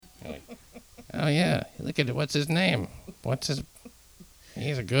Oh, yeah. Look at it. What's his name?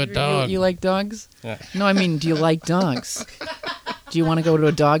 He's a good dog. You like dogs? Yeah. No, I mean, do you like dogs? Do you want to go to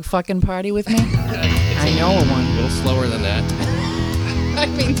a dog fucking party with me? I know one. A little slower than that. I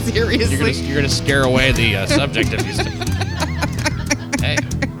mean, seriously. You're gonna scare away the subject if you Hey.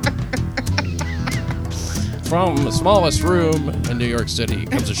 From the smallest room in New York City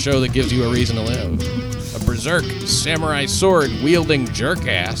comes a show that gives you a reason to live. A berserk samurai sword wielding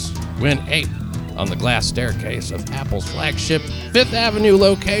jerk-ass went ape on the glass staircase of Apple's flagship 5th Avenue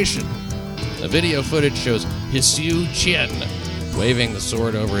location. The video footage shows Hisu Chen waving the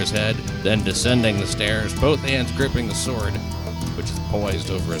sword over his head, then descending the stairs, both hands gripping the sword, which is poised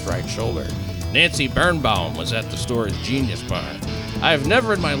over his right shoulder. Nancy Birnbaum was at the store's Genius Bar. I've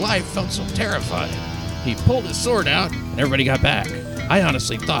never in my life felt so terrified. He pulled his sword out, and everybody got back. I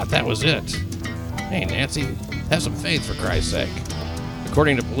honestly thought that was it. Hey, Nancy, have some faith for Christ's sake.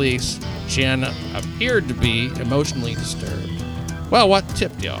 According to police, Chen appeared to be emotionally disturbed. Well, what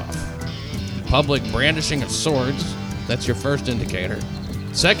tipped you off? Public brandishing of swords. That's your first indicator.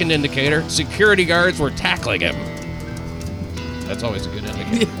 Second indicator, security guards were tackling him. That's always a good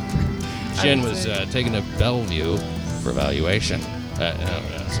indicator. Chen was taken to Bellevue for evaluation.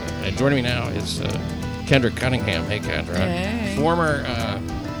 And joining me now is Kendra Cunningham. Hey, Kendra. Hey. Former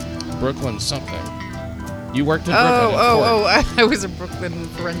Brooklyn something. You worked in Brooklyn. I was a Brooklyn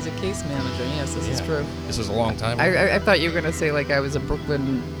forensic case manager. Yes, this is true. This is a long time ago. I thought you were going to say, like, I was a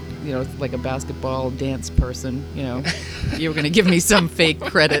Brooklyn, like a basketball dance person, You were going to give me some fake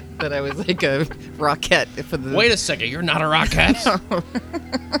credit that I was like a rockette for the... Wait a second, you're not a rockette? No.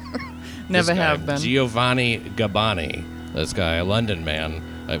 Never have been. Giovanni Gabbani, this guy, a London man,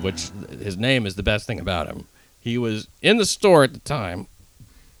 which his name is the best thing about him. He was in the store at the time.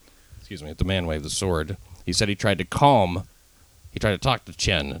 Excuse me, the man waved the sword. He said he tried to talk to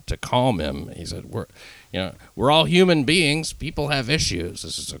Chen to calm him. He said, we're all human beings. People have issues.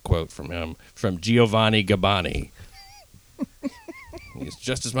 This is a quote from him, from Giovanni Gabbani. He's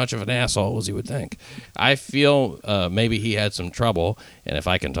just as much of an asshole as you would think. I feel maybe he had some trouble, and if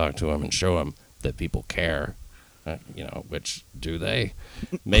I can talk to him and show him that people care, which do they?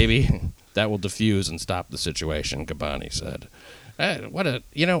 Maybe that will diffuse and stop the situation, Gabbani said.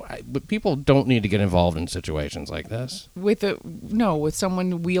 But people don't need to get involved in situations like this. With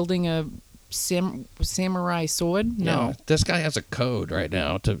someone wielding a samurai sword? No. Yeah, this guy has a code right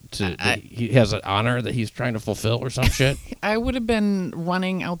now. He has an honor that he's trying to fulfill or some shit. I would have been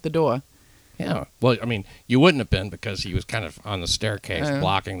running out the door. Yeah. Well, I mean, you wouldn't have been because he was kind of on the staircase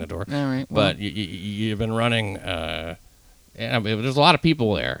blocking the door. All right. Well. But you've been running. There's a lot of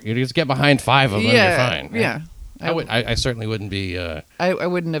people there. You just get behind 5 of them, you're fine. Yeah. I certainly wouldn't be... I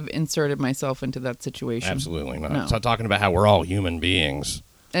wouldn't have inserted myself into that situation. Absolutely not. No. So talking about how we're all human beings.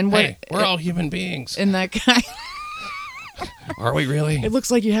 And we're all human beings. And that guy... Are we really? It looks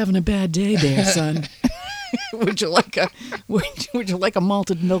like you're having a bad day there, son. Would you like a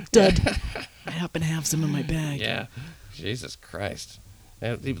malted milk dud? I happen to have some in my bag. Yeah. Jesus Christ.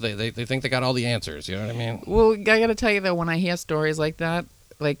 They think they got all the answers, you know what I mean? Well, I got to tell you, though, when I hear stories like that,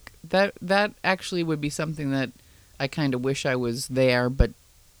 that actually would be something that I kind of wish I was there, but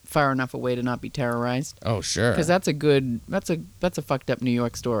far enough away to not be terrorized. Oh, sure. Because that's a fucked up New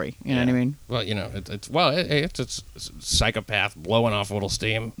York story. You know what I mean? Well, it's a psychopath blowing off a little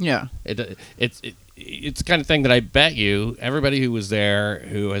steam. Yeah. It's the kind of thing that I bet you everybody who was there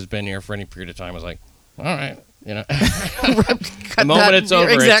who has been here for any period of time was like, all right, the moment it's over,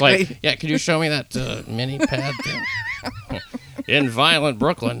 exactly. It's like, yeah, could you show me that mini pad thing? In violent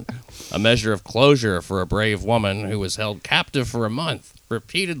Brooklyn, a measure of closure for a brave woman who was held captive for a month,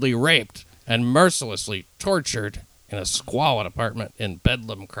 repeatedly raped, and mercilessly tortured in a squalid apartment in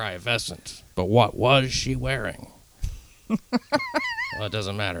Bedlam, Crivescent. But what was she wearing? Well, it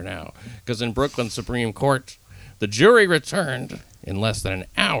doesn't matter now, because in Brooklyn Supreme Court, the jury returned in less than an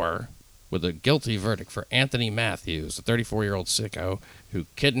hour with a guilty verdict for Anthony Matthews, a 34-year-old sicko who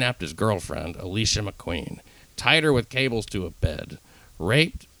kidnapped his girlfriend, Alicia McQueen, tied her with cables to a bed,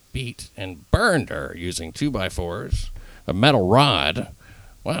 raped, beat, and burned her using 2x4s, a metal rod.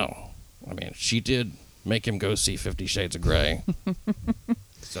 Well, I mean, she did make him go see 50 Shades of Grey.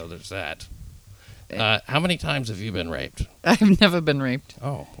 So there's that. How many times have you been raped? I've never been raped.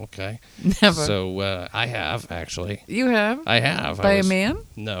 Oh, okay. Never. So I have, actually. You have? I have. By a man?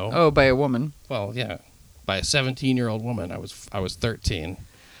 No. Oh, by a woman. Well, yeah. By a 17-year-old woman. I was 13,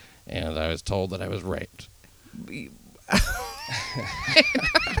 and I was told that I was raped.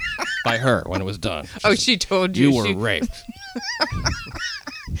 By her when it was done. She told you. You were raped.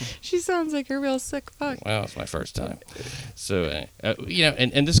 She sounds like a real sick fuck. Well, it's my first time. So,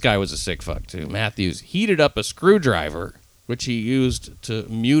 and this guy was a sick fuck, too. Matthews heated up a screwdriver, which he used to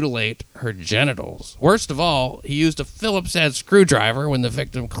mutilate her genitals. Worst of all, he used a Phillips head screwdriver when the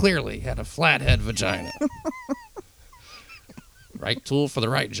victim clearly had a flathead vagina. Right tool for the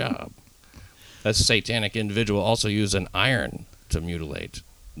right job. A satanic individual also used an iron to mutilate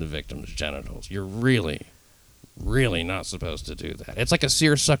the victim's genitals. You're really, really not supposed to do that. It's like a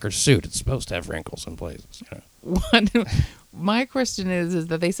seersucker suit. It's supposed to have wrinkles in places. My question is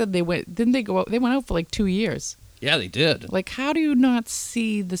that they said they went out for like 2 years. Yeah, they did. Like, how do you not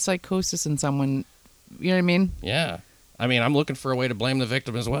see the psychosis in someone? You know what I mean? Yeah. I mean, I'm looking for a way to blame the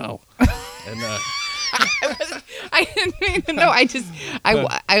victim as well. And I didn't mean to know.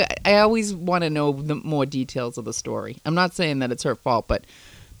 I always want to know the more details of the story. I'm not saying that it's her fault, but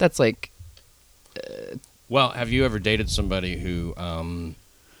that's like. Well, have you ever dated somebody who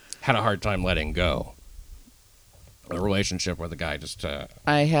had a hard time letting go? A relationship where the guy just.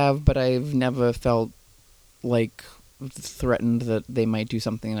 I have, but I've never felt like threatened that they might do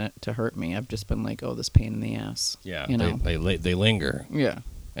something to hurt me. I've just been like, oh, this pain in the ass. Yeah, you know? they linger. Yeah,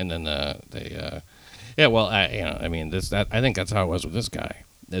 and then yeah. Well, I mean, I think that's how it was with this guy.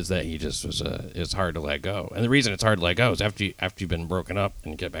 Is that he just was it's hard to let go, and the reason it's hard to let go is after you've been broken up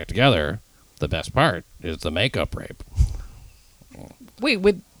and get back together. The best part is the makeup rape. Wait,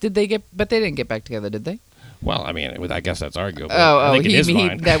 did they get? But they didn't get back together, did they? Well, I mean, I guess that's arguable. Oh, in his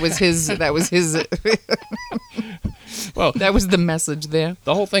mind. That was his. Well, that was the message there.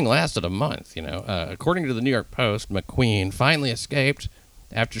 The whole thing lasted a month. According to the New York Post, McQueen finally escaped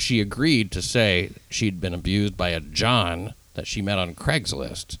after she agreed to say she'd been abused by a John that she met on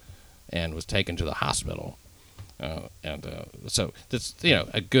Craigslist, and was taken to the hospital. So that's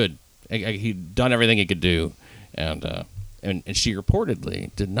a good. He'd done everything he could do, and she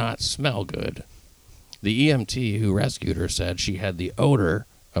reportedly did not smell good. The EMT who rescued her said she had the odor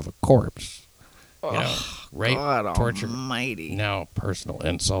of a corpse. Rape, God torture, almighty. Now personal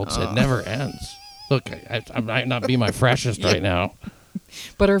insults. It never ends. Look, I might not be my freshest right now.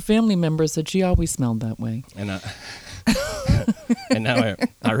 But her family member said she always smelled that way. And and now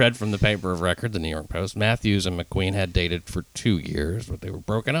I read from the paper of record, the New York Post, Matthews and McQueen had dated for 2 years, but they were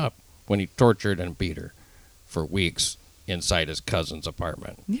broken up when he tortured and beat her for weeks inside his cousin's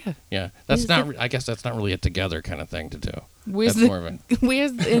apartment. Yeah. That's not. I guess that's not really a together kind of thing to do. Where's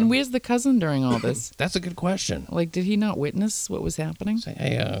the cousin during all this? That's a good question. Like, did he not witness what was happening? Say,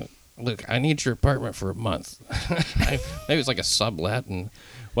 hey, look, I need your apartment for a month. Maybe it's like a sublet, and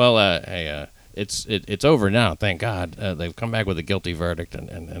it's over now. Thank God. They've come back with a guilty verdict,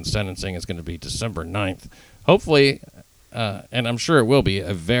 and sentencing is going to be December 9th. Hopefully, and I'm sure it will be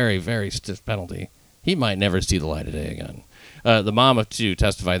a very, very stiff penalty. He might never see the light of day again. The mom of two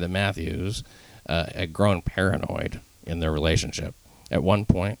testified that Matthews had grown paranoid in their relationship. At one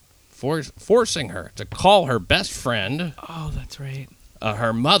point, forcing her to call her best friend. Oh, that's right.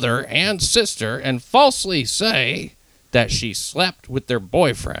 Her mother and sister, and falsely say that she slept with their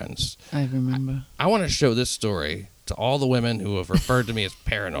boyfriends. I remember. I want to show this story to all the women who have referred to me as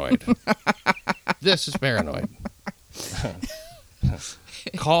paranoid. This is paranoid.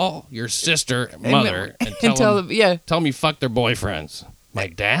 Call your sister, mother, and tell them you fuck their boyfriends. My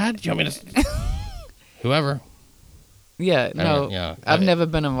dad? You want me to? Whoever. Yeah, no. I've never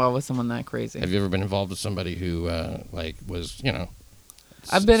been involved with someone that crazy. Have you ever been involved with somebody who, was,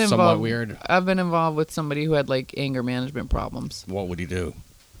 I've been somewhat involved. Weird? I've been involved with somebody who had anger management problems. What would he do?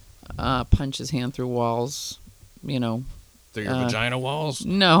 Punch his hand through walls. Through your vagina walls?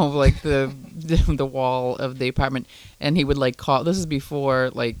 No, like the wall of the apartment, and he would call. This is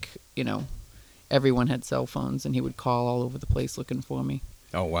before everyone had cell phones, and he would call all over the place looking for me.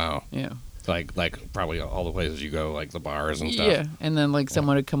 Oh wow! Yeah, like probably all the places you go, like the bars and stuff. Yeah, and then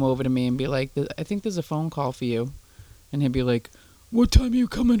someone would come over to me and be like, "I think there's a phone call for you," and he'd be like, "What time are you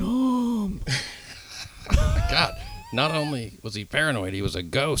coming home?" God, not only was he paranoid, he was a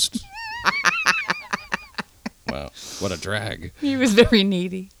ghost. Wow, what a drag. He was very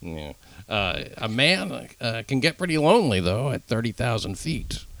needy. Yeah. A man can get pretty lonely, though, at 30,000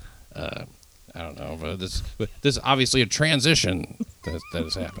 feet. I don't know, but this is obviously a transition that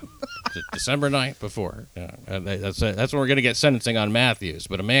has happened. December 9th before. That's when we're going to get sentencing on Matthews.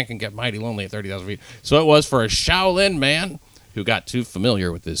 But a man can get mighty lonely at 30,000 feet. So it was for a Shaolin man who got too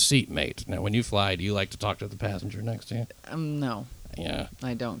familiar with his seatmate. Now, when you fly, do you like to talk to the passenger next to you? No. Yeah.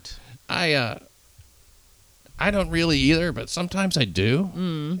 I don't. I don't really either, but sometimes I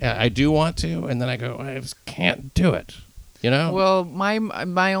do. I do want to, and then I go, I just can't do it. You know? Well,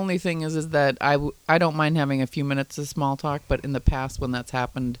 my only thing is that I don't mind having a few minutes of small talk, but in the past when that's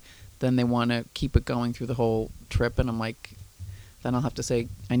happened, then they want to keep it going through the whole trip, and I'm like, then I'll have to say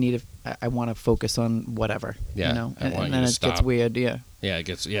I want to focus on whatever. Yeah, you know, I want and you then to it stop. gets weird. Yeah. Yeah, it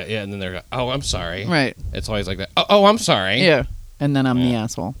gets and then they're oh, I'm sorry. Right. It's always like that. Oh, I'm sorry. Yeah. And then I'm the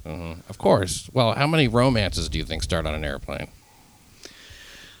asshole. Of course. Well, how many romances do you think start on an airplane?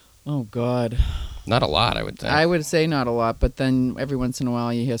 Oh God. Not a lot, I would think. I would say not a lot, but then every once in a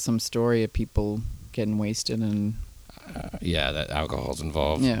while you hear some story of people getting wasted and. Yeah, that alcohol's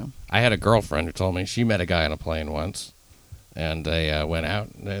involved. Yeah. I had a girlfriend who told me she met a guy on a plane once, and they went out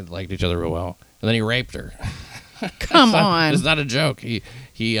and they liked each other real well, and then he raped her. Come on. It's not a joke.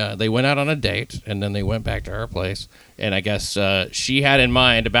 They went out on a date, and then they went back to her place, and I guess she had in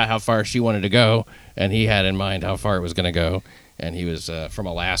mind about how far she wanted to go, and he had in mind how far it was going to go, and he was from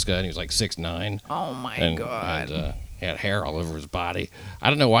Alaska, and he was like 6'9". Oh my God. And he had hair all over his body. I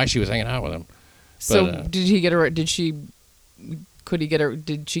don't know why she was hanging out with him. So But, did he get her? Did she? Could he get her?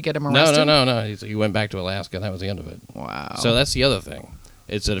 Did she get him arrested? No. He went back to Alaska, and that was the end of it. Wow. So that's the other thing.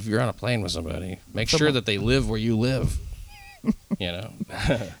 It's that if you're on a plane with somebody, make sure that they live where you live. You know?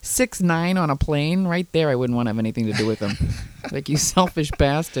 6'9" on a plane, right there. I wouldn't want to have anything to do with him. Like, you selfish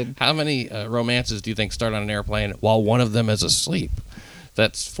bastard. How many romances do you think start on an airplane while one of them is asleep?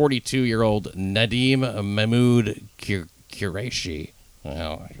 That's 42-year-old Nadim Mahmoud Qureshi.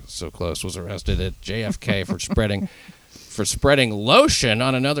 Well, so close. Was arrested at JFK for spreading lotion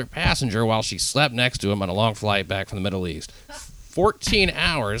on another passenger while she slept next to him on a long flight back from the Middle East. 14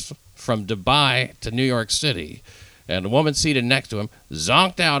 hours from Dubai to New York City. And a woman seated next to him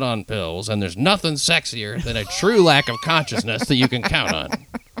zonked out on pills, and there's nothing sexier than a true lack of consciousness that you can count on.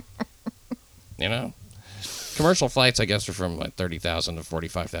 You know? Commercial flights, I guess, are from like 30,000 to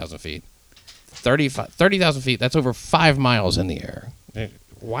 45,000 feet. 30,000 feet, that's over 5 miles in the air.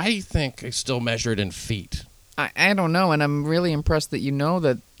 Why do you think they still measure it in feet? I don't know, and I'm really impressed that you know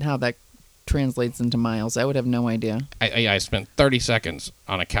that how that translates into miles. I would have no idea. I spent 30 seconds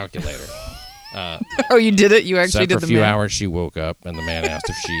on a calculator. Oh, you did it? You actually did the math? After a few hours, she woke up, and the man asked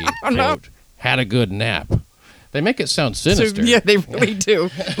if she, quote, had a good nap. They make it sound sinister. So, yeah, they really do.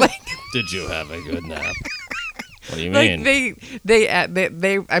 Like, did you have a good nap? What do you mean? Like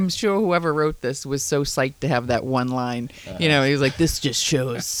they I'm sure whoever wrote this was so psyched to have that one line. You know, he was like, this just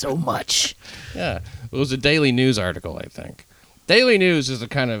shows so much. Yeah. It was a Daily News article, I think. Daily News is a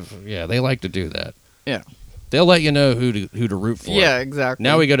kind of, they like to do that. Yeah. They'll let you know who to root for. Yeah, exactly.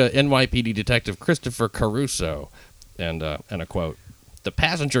 Now we go to NYPD Detective Christopher Caruso, and a quote. The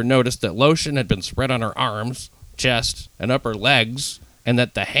passenger noticed that lotion had been spread on her arms, chest, and upper legs, and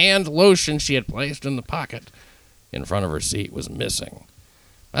that the hand lotion she had placed in the pocket in front of her seat was missing.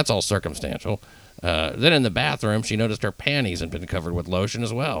 That's all circumstantial. Then in the bathroom, she noticed her panties had been covered with lotion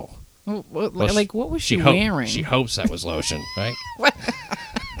as well. What was she wearing? She hopes that was lotion, right? What?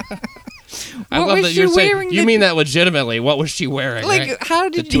 I love that you're saying. You mean that legitimately? What was she wearing? Like, right? how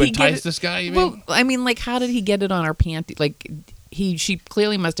did to he entice get it? This guy? You well, mean? I mean, like, how did he get it on her panty? Like, she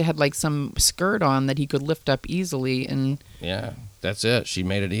clearly must have had like some skirt on that he could lift up easily, and yeah, that's it. She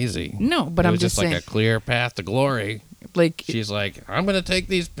made it easy. No, but I'm just just saying, like a clear path to glory. Like, she's like, I'm going to take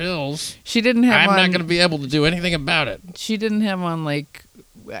these pills. She didn't have. I'm not going to be able to do anything about it. She didn't have on like.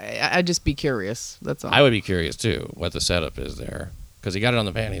 I'd just be curious. That's all. I would be curious too what the setup is there, because he got it on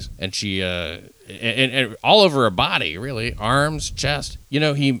the panties, and she and all over her body, really, arms, chest. You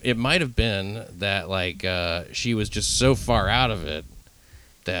know, it might have been that like she was just so far out of it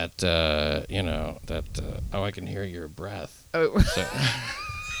that I can hear your breath. Oh. So,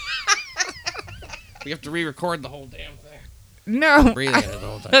 we have to re-record the whole damn thing. No, Breathing in it the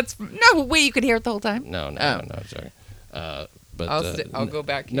whole time. No way. You could hear it the whole time. No, sorry. But I'll go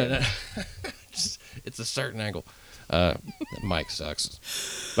back. No. It's a certain angle. Mike sucks.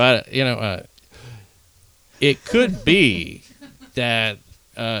 But it could be that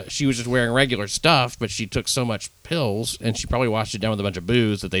she was just wearing regular stuff, but she took so much pills, and she probably washed it down with a bunch of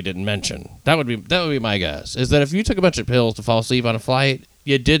booze that they didn't mention. That would be my guess. Is that if you took a bunch of pills to fall asleep on a flight,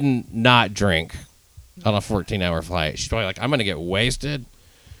 you didn't not drink on a 14-hour flight. She's probably like, I'm going to get wasted,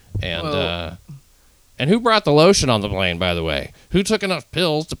 and who brought the lotion on the plane, by the way? Who took enough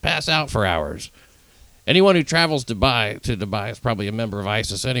pills to pass out for hours? Anyone who travels to Dubai is probably a member of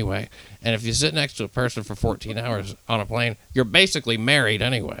ISIS anyway. And if you sit next to a person for 14 hours on a plane, you're basically married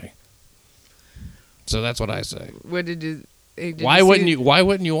anyway. So that's what I say. What did you? Why wouldn't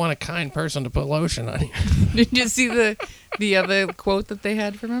you want a kind person to put lotion on you? Did you see the other quote that they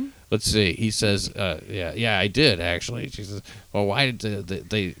had from him? Let's see. He says, yeah, I did, actually. She says, well, why did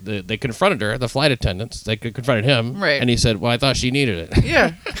they confronted her, the flight attendants. They confronted him. Right. And he said, well, I thought she needed it.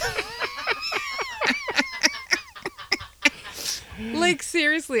 Yeah. Like,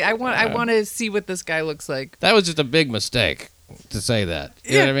 seriously, I want to see what this guy looks like. That was just a big mistake to say that.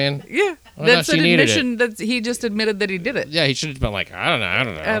 You know what I mean? Yeah. Well, That's no, an she needed admission that he just admitted that he did it. Yeah, he should have been like, I don't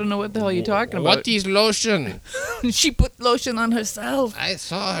know. I don't know what the hell you're talking about. What is lotion? She put lotion on herself. I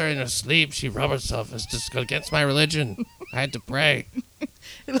saw her in her sleep. She rubbed herself. It's just against my religion. I had to pray.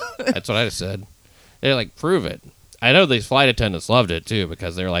 That's what I said. They're like, prove it. I know these flight attendants loved it, too,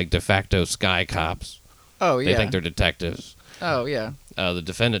 because they're like de facto sky cops. Oh, yeah. They think they're detectives. Oh, yeah. The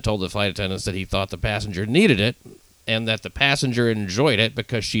defendant told the flight attendants that he thought the passenger needed it and that the passenger enjoyed it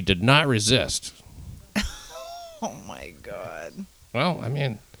because she did not resist. Oh, my God. Well, I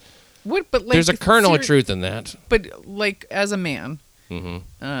mean, What? But like, there's a kernel of truth in that. But, like, as a man,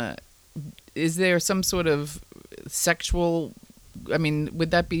 Mm-hmm. is there some sort of sexual... I mean,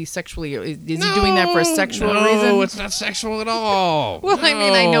 would that be sexually... Is he doing that for a sexual reason? No, it's not sexual at all. Well, I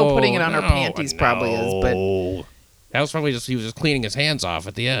mean, I know putting it on her No, panties probably is, but... no. That was probably he was just cleaning his hands off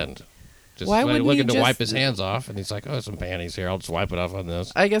at the end. Just Why wouldn't looking he to wipe just- his hands off, and he's like, oh, some panties here. I'll just wipe it off on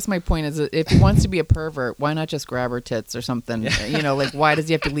this. I guess my point is that if he wants to be a pervert, why not just grab her tits or something? You know, like, why does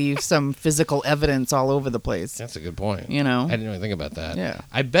he have to leave some physical evidence all over the place? That's a good point. You know? I didn't even think about that. Yeah.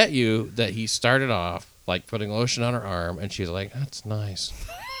 I bet you that he started off like putting lotion on her arm, and she's like, that's nice.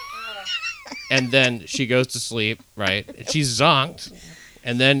 And then she goes to sleep, right? And she's zonked.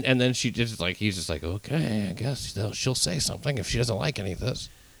 And then she just like, he's just like, okay, I guess she'll say something if she doesn't like any of this.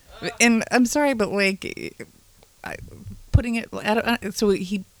 And I'm sorry, but, like, putting it... So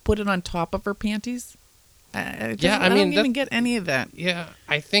he put it on top of her panties? I don't even get any of that. Yeah,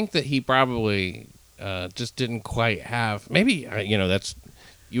 I think that he probably just didn't quite have. Maybe that's.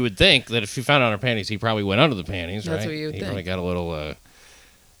 You would think that if he found it on her panties, he probably went under the panties, right? That's what you would he think. probably got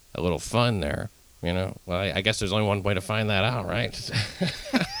a little fun there, Well, I guess there's only one way to find that out, right?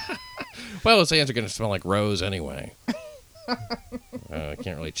 Well, his hands are going to smell like rose anyway. I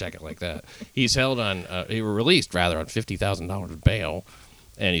can't really check it like that. He's held on. He was released rather on $50,000 bail,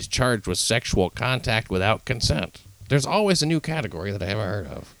 and he's charged with sexual contact without consent. There's always a new category that I haven't heard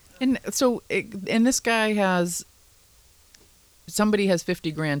of. And so, and this guy has... Somebody has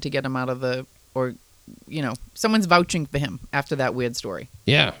 $50,000 to get him out of the... Or, someone's vouching for him after that weird story.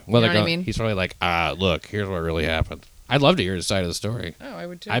 Yeah. Well, You know what I mean? He's probably like, look, here's what really happened. I'd love to hear his side of the story. Oh, I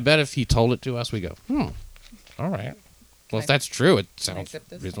would too. I bet if he told it to us, we go, all right. Well, if that's true, it sounds accept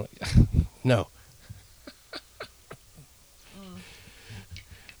this? reasonable. No.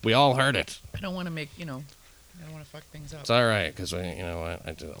 We all heard it. I don't want to make, I don't want to fuck things up. It's all right, because, a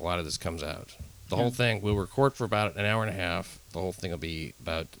lot of this comes out. The whole thing, we'll record for about an hour and a half. The whole thing will be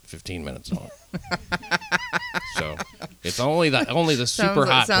about 15 minutes long. So it's only the super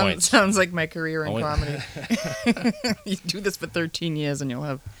hot points. Sounds like my career in Only- comedy. You do this for 13 years and you'll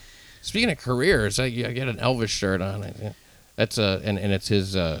have... Speaking of careers, I get an Elvis shirt on. That's and it's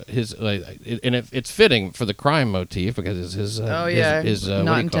his it's fitting for the crime motif because it's his. His,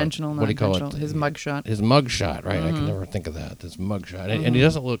 not intentional. What do you call it? His mugshot. His mugshot, right? I can never think of that. His mugshot, and he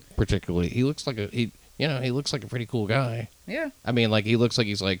doesn't look particularly. He looks like he looks like a pretty cool guy. Yeah. I mean, like he looks like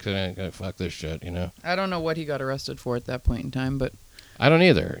he's like, fuck this shit, I don't know what he got arrested for at that point in time, but I don't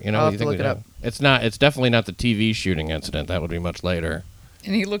either. I'll have to look it up. It's not. It's definitely not the TV shooting incident. That would be much later.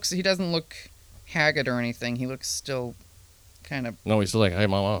 and he doesn't look haggard or anything. He looks still kind of No, he's still like, hey,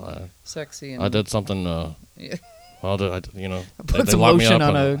 mama, sexy. And I did something. Yeah. Well, Put they some locked me lotion up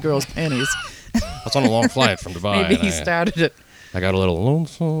on a girl's panties. I was on a long flight from Dubai. Maybe and he started it. I got a little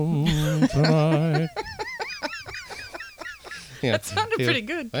lonesome tonight. Yeah. That sounded pretty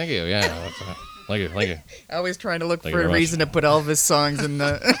good. Thank you. Yeah. Thank you. Always trying to look Thank for you a very reason to put Elvis songs in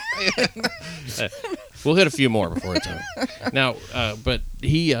the... We'll hit a few more before it's over. Now, but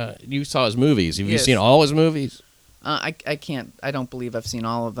you saw his movies. Have you Yes. seen all his movies? I can't. I don't believe I've seen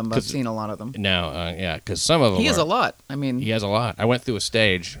all of them, but I've seen a lot of them. Now, yeah, because some of them He has a lot. I mean... He has a lot. I went through a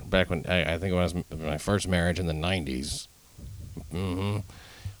stage back when I think it was my first marriage in the 90s. Mm-hmm.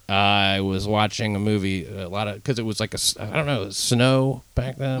 I was watching a movie because it was like I don't know, snow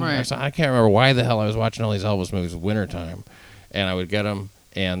back then. Right. I can't remember why the hell I was watching all these Elvis movies in wintertime. And I would get them,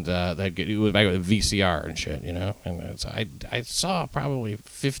 and it was back with VCR and shit, And so I saw probably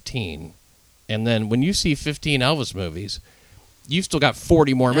 15. And then when you see 15 Elvis movies, you've still got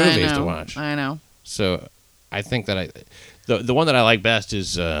 40 more movies to watch. I know. So I think that the one that I like best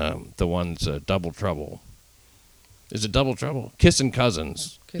is the one's Double Trouble. Is it Double Trouble? Kissing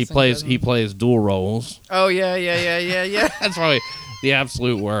Cousins. He Kissing plays Cousins. dual roles. Oh yeah. That's probably the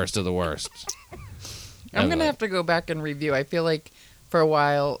absolute worst of the worst. I'm gonna have to go back and review. I feel like for a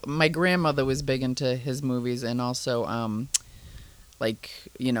while, my grandmother was big into his movies, and also, Annette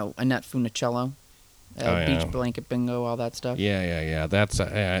Funicello, Beach Blanket Bingo, all that stuff. Yeah. That's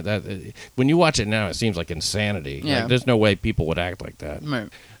that. When you watch it now, it seems like insanity. Yeah. Like, there's no way people would act like that. Right.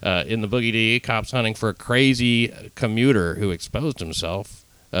 In the Boogie D, cops hunting for a crazy commuter who exposed himself.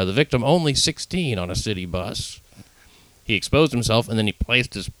 The victim, only 16, on a city bus. He exposed himself, and then he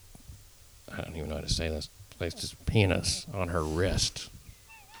placed his, I don't even know how to say this, placed his penis on her wrist.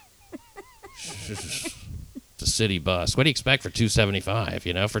 It's a city bus. What do you expect for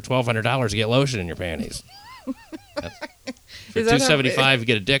 $275? For $1,200, you get lotion in your panties. For $275, you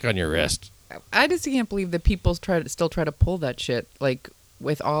get a dick on your wrist. I just can't believe that people still try to pull that shit, like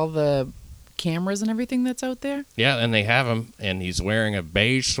with all the cameras and everything that's out there. Yeah, and they have him, and he's wearing a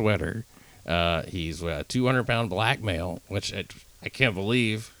beige sweater. He's a 200-pound black male, which I can't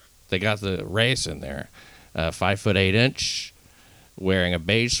believe they got the race in there. 5'8", wearing a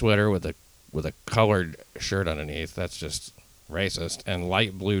beige sweater with a colored shirt underneath. That's just racist. And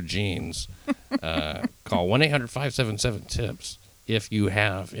light blue jeans. Call 1-800-577-TIPS if you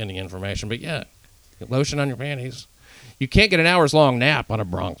have any information. But yeah, lotion on your panties. You can't get an hours-long nap on a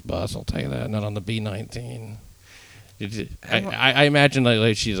Bronx bus, I'll tell you that, not on the B-19. I imagine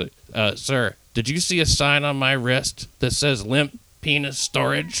like she's like, sir, did you see a sign on my wrist that says limp penis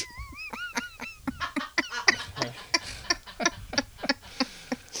storage?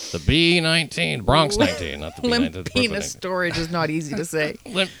 The B-19, Bronx 19, not the B-19. Limp penis storage is not easy to say.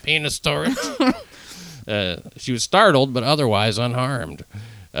 Limp penis storage. She was startled, but otherwise unharmed.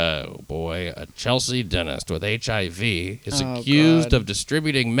 Boy, a Chelsea dentist with HIV is accused of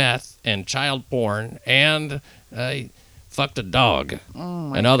distributing meth and child porn and fucked a dog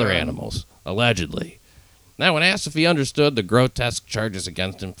and other animals, allegedly. Now, when asked if he understood the grotesque charges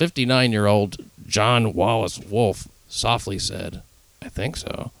against him, 59-year-old John Wallace Wolf softly said, I think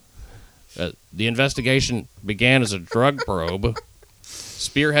so. The investigation began as a drug probe,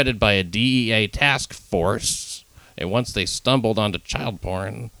 spearheaded by a DEA task force. And once they stumbled onto child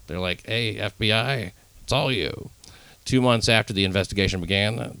porn, they're like, hey, FBI, it's all you. 2 months after the investigation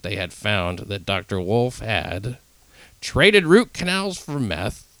began, they had found that Dr. Wolf had traded root canals for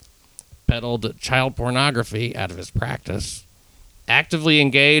meth, peddled child pornography out of his practice, actively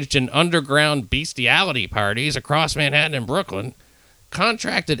engaged in underground bestiality parties across Manhattan and Brooklyn,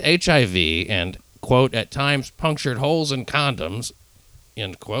 contracted HIV and, quote, at times punctured holes in condoms,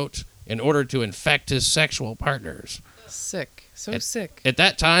 end quote, in order to infect his sexual partners. Sick. Sick. At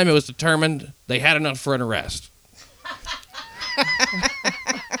that time, it was determined they had enough for an arrest.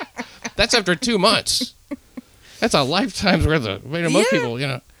 That's after 2 months. That's a lifetime's worth of, most people,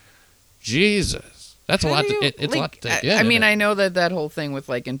 Jesus. That's a lot. It's a lot to take. Yeah, I know that whole thing with,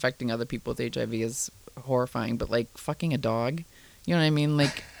 like, infecting other people with HIV is horrifying, but, like, fucking a dog, you know what I mean?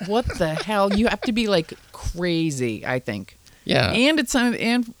 Like, what the hell? You have to be, like, crazy, I think. Yeah.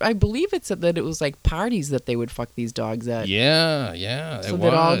 And I believe it said that it was like parties that they would fuck these dogs at. Yeah. So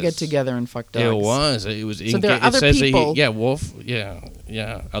they'd all get together and fuck dogs. It was. So there are other people. Wolf.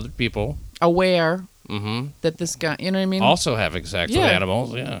 Yeah. Other people aware that this guy, you know what I mean? Also having sex with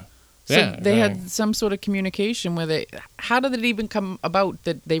animals. Yeah. So they had some sort of communication where how did it even come about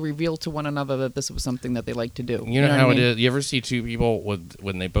that they revealed to one another that this was something that they like to do? You know how it is? You ever see two people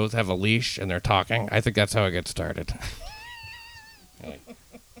when they both have a leash and they're talking? I think that's how it gets started.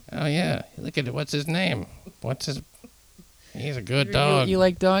 Oh yeah, look at it. What's his name? He's a good dog. You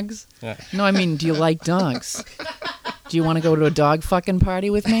like dogs? Yeah. No, I mean, do you like dogs? Do you want to go to a dog fucking party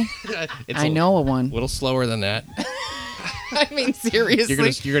with me? I know a one. A little slower than that. I mean, seriously.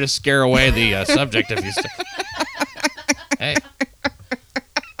 You're gonna scare away the subject if you. Hey.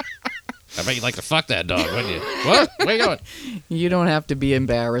 I bet you'd like to fuck that dog, wouldn't you? What? Where you going? You don't have to be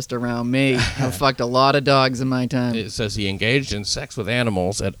embarrassed around me. I've fucked a lot of dogs in my time. It says he engaged in sex with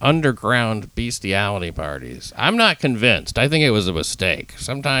animals at underground bestiality parties. I'm not convinced. I think it was a mistake.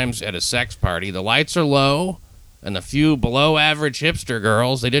 Sometimes at a sex party, the lights are low, and the few below-average hipster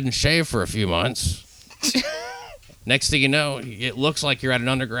girls, they didn't shave for a few months. Next thing you know, it looks like you're at an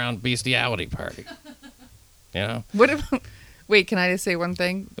underground bestiality party. You know? Wait, can I just say one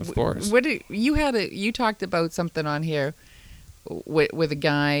thing? Of course. You talked about something on here with a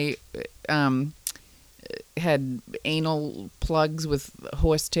guy had anal plugs with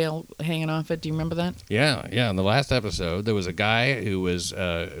horsetail hanging off it. Do you remember that? Yeah. In the last episode, there was a guy who was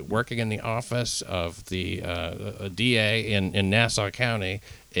working in the office of the DA in Nassau County,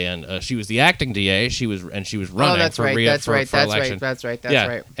 and she was the acting DA. She was running that's for right. That's right. for That's election. right. That's right. That's yeah.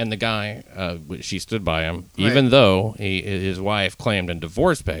 right. And the guy, she stood by him, Right. even though his wife claimed in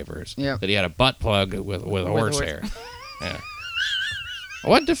divorce papers Yep. that he had a butt plug with horse horse. hair. Yeah.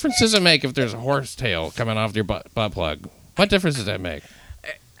 What difference does it make if there's a horse tail coming off your butt plug? What difference does that make?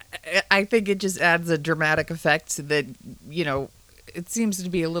 I think it just adds a dramatic effect that, it seems to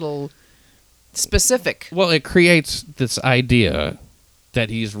be a little specific. Well, it creates this idea that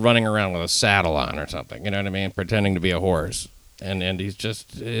he's running around with a saddle on or something. You know what I mean? Pretending to be a horse. And it's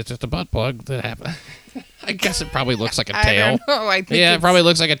just a butt plug that happened. I guess it probably looks like a tail. I don't know. I think Yeah, it probably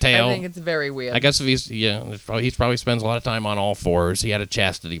looks like a tail. I think it's very weird. I guess if he probably spends a lot of time on all fours. He had a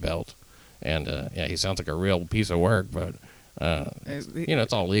chastity belt. And, he sounds like a real piece of work, but,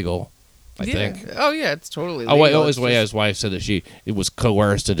 it's all legal. I think. Oh yeah, it's totally. Oh, legal. his wife said that it was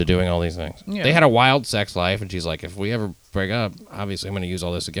coerced into doing all these things. Yeah. They had a wild sex life, and she's like, if we ever break up, obviously I'm going to use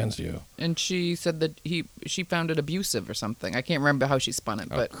all this against you. And she said that she found it abusive or something. I can't remember how she spun it,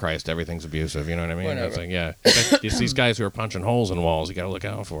 Oh, but Christ, everything's abusive. You know what I mean? Whatever. It's like, yeah, it's these guys who are punching holes in walls. You got to look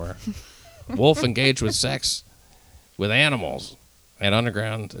out for. Wolf engaged with sex with animals at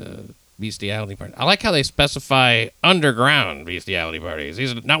underground bestiality parties. I like how they specify underground bestiality parties.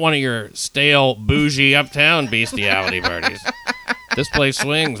 These are not one of your stale, bougie, uptown bestiality parties. This place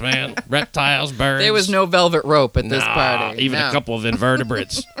swings, man. Reptiles, birds. there was no velvet rope at this party. Even No. a couple of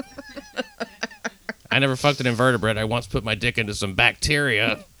invertebrates. I never fucked an invertebrate. I once put my dick into some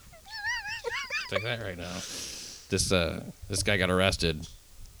bacteria. Take that right now. This guy got arrested.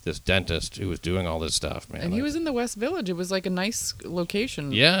 This dentist who was doing all this stuff, man. And he was in the West Village. It was like a nice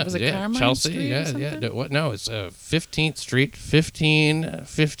location. Yeah, was it yeah, Carmine Chelsea, Street or something? No, what? No, it's 15th Street,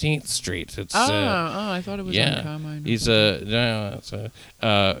 15th Street. It's I thought it was on Carmine. He's his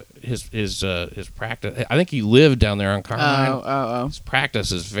practice. I think he lived down there on Carmine. Oh. His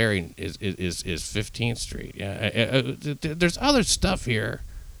practice is 15th Street. Yeah, there's other stuff here,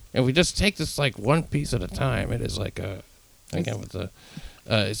 and we just take this like one piece at a time. It is like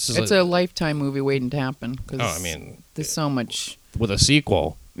It's a Lifetime movie waiting to happen. There's so much with a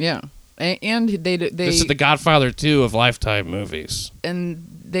sequel. Yeah, and they This is the Godfather 2 of Lifetime movies.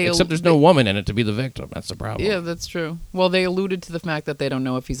 Except there's no woman in it to be the victim. That's the problem. Yeah, that's true. Well, they alluded to the fact that they don't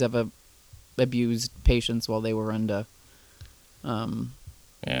know if he's ever abused patients while they were under.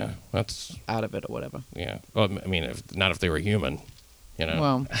 Yeah, that's out of it or whatever. Yeah. Well, I mean, if they were human,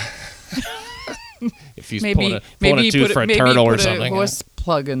 Well. If he's pulling a tooth for a turtle or something. Maybe put a horse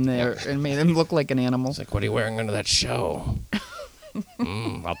plug in there and made him look like an animal. It's like, what are you wearing under that show?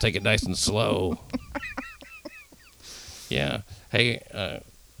 I'll take it nice and slow. Yeah. Hey,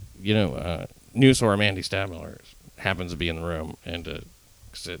 news whore Mandy Stabler happens to be in the room, and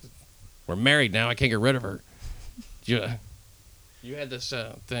we're married now. I can't get rid of her. You had this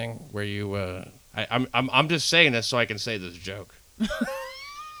thing where you. I'm just saying this so I can say this joke.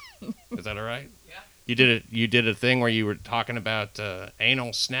 Is that all right? Yeah. You did a thing where you were talking about anal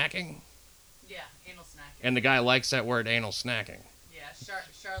snacking. Yeah, anal snacking. And the guy likes that word, anal snacking. Yeah,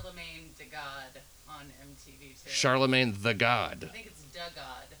 Charlemagne the God on MTV too. Charlemagne the God. I think it's the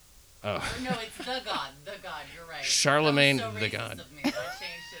God. Oh. Or no, it's the God. The God. You're right. Charlemagne that was so the racist God. Of me. I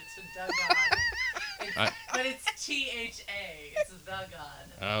changed it to the God. But it's THA. It's the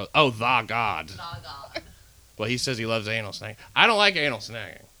God. Oh, the God. The God. Well, he says he loves anal snacking. I don't like anal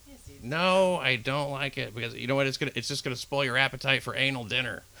snacking. Yes, you do. No, I don't like it because you know what? It's just gonna spoil your appetite for anal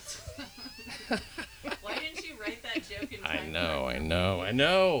dinner. Why didn't you write that joke in time? I know.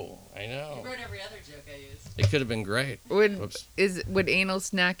 You wrote every other joke I used. It could have been great. Would anal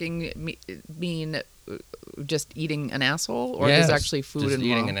snacking mean just eating an asshole, or Yes, there's actually food just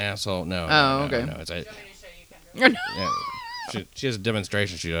involved? eting an asshole? No. Oh, no, okay. No, it's Do you want me to show you, Kendra? yeah. She has a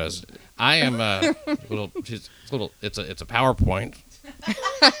demonstration. She does. I am little. It's a PowerPoint.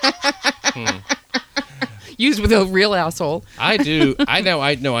 Used with a real asshole. I do. I know.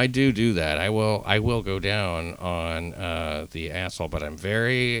 I do that. I will go down on the asshole, but I'm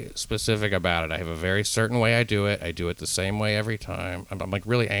very specific about it. I have a very certain way I do it. I do it the same way every time. I'm like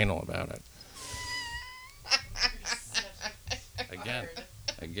really anal about it.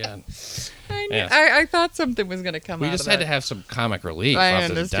 Again. I thought something was going to come out of that. We just had to have some comic relief I off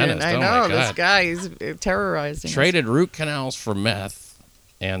this understand. dentist. I Oh know. my This God. guy is terrorizing us. Traded root canals for meth,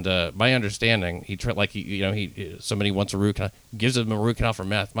 and my understanding, somebody wants a root canal, gives him a root canal for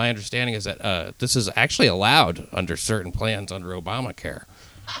meth. My understanding is that this is actually allowed under certain plans under Obamacare.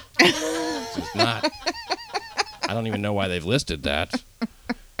 It's not. I don't even know why they've listed that.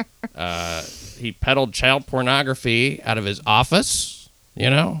 He peddled child pornography out of his office.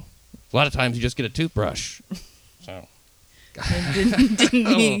 A lot of times you just get a toothbrush. So And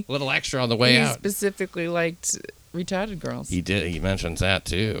didn't he? A little extra on the way He out. specifically liked retarded girls. He did. He mentions that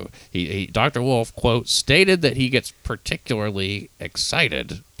too. Dr. Wolf, quote, stated that he gets particularly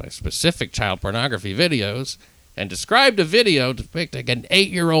excited by specific child pornography videos and described a video depicting an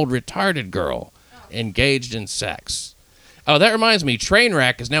 8-year-old retarded girl engaged in sex. Oh, that reminds me.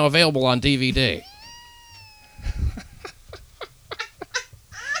 Trainwreck is now available on DVD.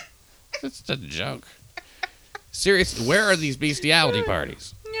 It's a joke. Seriously, where are these bestiality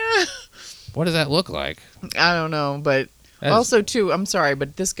parties? Yeah. What does that look like? I don't know, but also too, I'm sorry,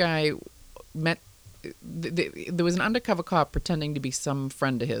 but this guy met. There was an undercover cop pretending to be some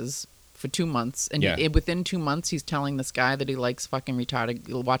friend of his for 2 months, and within 2 months, he's telling this guy that he likes watching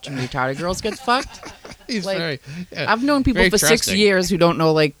retarded girls get fucked. He's like, I've known people for 6 years who don't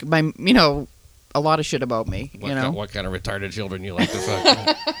know like a lot of shit about me. What kind of retarded children you like to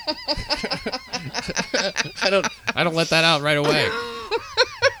fuck? I don't let that out right away.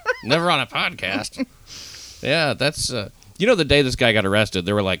 Never on a podcast. Yeah, that's the day this guy got arrested,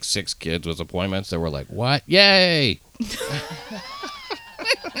 there were like 6 kids with appointments that were like, "What? Yay!"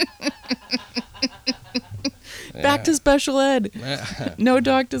 Back to special ed. No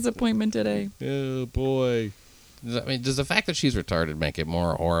doctor's appointment today. Oh boy. Does the fact that she's retarded make it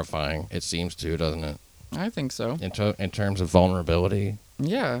more horrifying? It seems to, doesn't it? I think so. In terms of vulnerability.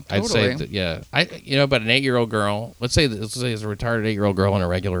 Yeah, totally. I'd say that, yeah. But an 8-year-old girl, let's say it's a retarded 8-year-old girl and a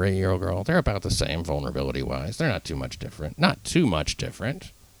regular 8-year-old girl, they're about the same vulnerability-wise. They're not too much different. Not too much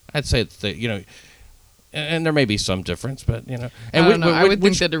different. I'd say that, and there may be some difference, but, And I don't know. I would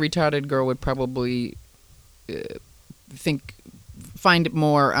think that a retarded girl would probably find it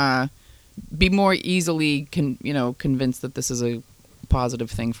more, be more easily, convinced that this is a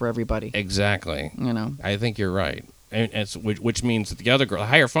positive thing for everybody. Exactly. I think you're right. And which means that the other girl, a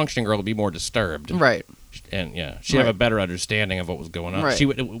higher functioning girl, will be more disturbed. Right. And she'd have a better understanding of what was going on. Right. She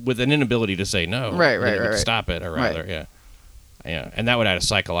would, with an inability to say no. Right. Stop it, or rather, yeah. And that would add a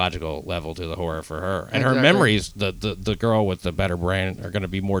psychological level to the horror for her. And exactly. her memories, the girl with the better brain, are going to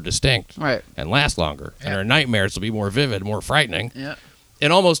be more distinct. Right. And last longer. Yeah. And her nightmares will be more vivid, more frightening. Yeah.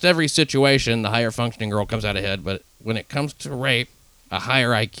 In almost every situation, the higher functioning girl comes out ahead. But when it comes to rape, a higher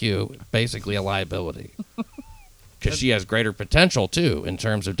IQ is basically a liability. Because she has greater potential, too, in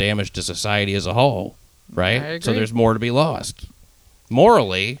terms of damage to society as a whole, right? So there's more to be lost.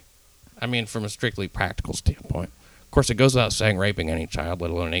 Morally, from a strictly practical standpoint, of course, it goes without saying raping any child,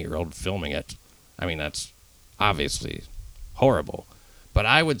 let alone an 8-year-old filming it. That's obviously horrible. But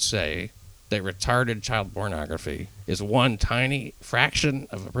I would say that retarded child pornography is one tiny fraction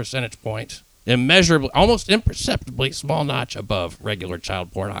of a percentage point, immeasurably, almost imperceptibly small notch above regular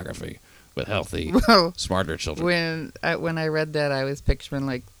child pornography. With healthy, smarter children. When I read that, I was picturing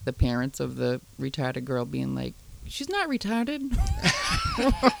like the parents of the retarded girl being like, "She's not retarded.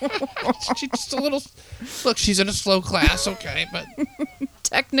 She's just a little. Look, she's in a slow class, okay, but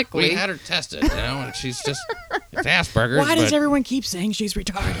technically, we had her tested, and she's just it's Asperger's. Why does everyone keep saying she's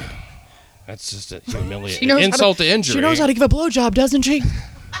retarded? That's just a humiliating insult to injury. She knows how to give a blowjob, doesn't she?"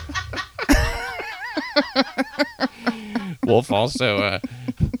 Wolf also.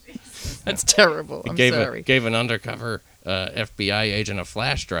 That's terrible. I'm sorry. Gave an undercover FBI agent a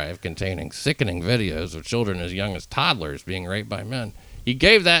flash drive containing sickening videos of children as young as toddlers being raped by men. He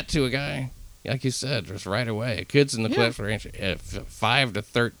gave that to a guy, like you said, just right away. Kids in the clips range 5 to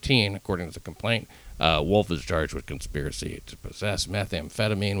 13, according to the complaint. Wolf is charged with conspiracy to possess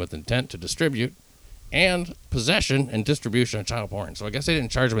methamphetamine with intent to distribute, and possession and distribution of child porn. So I guess they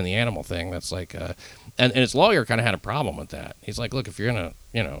didn't charge him in the animal thing. That's like, and his lawyer kind of had a problem with that. He's like, look, if you're gonna,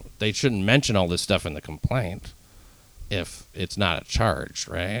 they shouldn't mention all this stuff in the complaint if it's not a charge,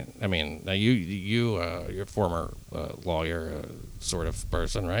 right? Now you're a former lawyer sort of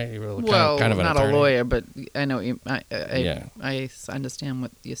person, right? You were kind of an not attorney. A lawyer, but I know you. I understand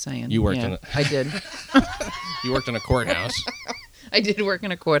what you're saying. You worked I did. You worked in a courthouse. I did work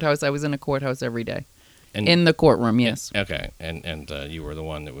in a courthouse. I was in a courthouse every day. In the courtroom, yes. Okay, and you were the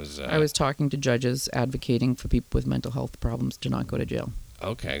one that was... I was talking to judges, advocating for people with mental health problems to not go to jail.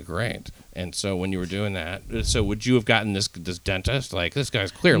 Okay, great. And so when you were doing that, so would you have gotten this dentist? Like, this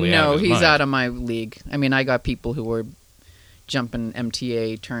guy's clearly out of his mind. No, he's out of my league. I got people who were jumping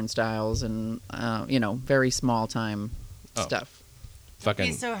MTA turnstiles and, very small time stuff. Fucking...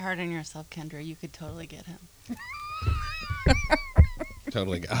 Be so hard on yourself, Kendra. You could totally get him.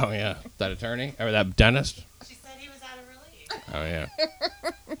 Totally. Oh, yeah. That attorney? Or that dentist? She said he was out of relief. Oh, yeah.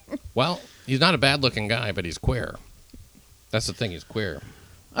 Well, he's not a bad-looking guy, but he's queer. That's the thing. He's queer.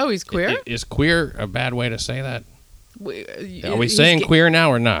 Oh, he's queer? Is queer a bad way to say that? Are we saying queer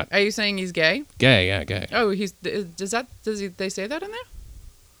now or not? Are you saying he's gay? Gay, yeah, gay. Oh, they say that in there?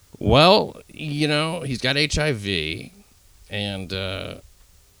 Well, he's got HIV, and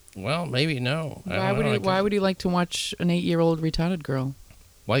well, maybe no. Why would he like to watch an 8-year-old retarded girl?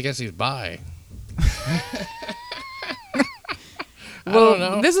 Well, I guess he's bi. I Well, don't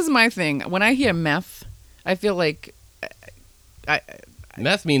know. this is my thing. When I hear meth, I feel like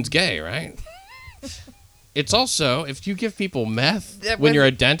Meth means gay, right? It's also, if you give people meth Yeah, when you're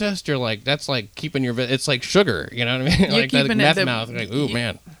a dentist, you're like, that's like keeping it's like sugar, you know what I mean? Like that meth mouth, like, ooh,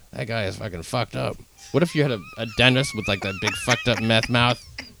 man, that guy is fucking fucked up. What if you had a dentist with like that big fucked up meth mouth?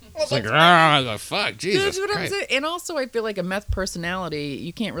 It's like, fuck, Jesus That's what I'm Christ. saying. And also, I feel like a meth personality,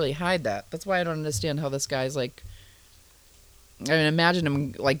 you can't really hide that. That's why I don't understand how this guy's like. I mean, imagine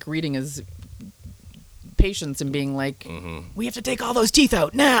him like greeting his patients and being like, "We have to take all those teeth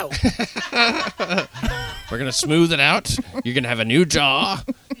out now." We're gonna smooth it out. You're gonna have a new jaw.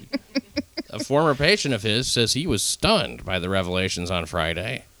 A former patient of his says he was stunned by the revelations on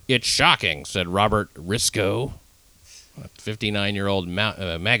Friday. It's shocking, said Robert Risco, a 59-year-old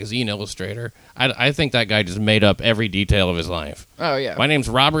magazine illustrator. I think that guy just made up every detail of his life. Oh yeah. My name's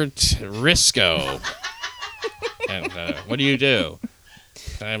Robert Risco. And what do you do?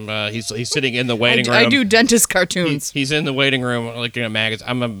 He's sitting in the waiting room. I do dentist cartoons. He's in the waiting room looking at magazines.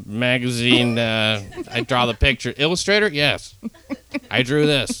 I'm a magazine. I draw the picture. Illustrator? Yes. I drew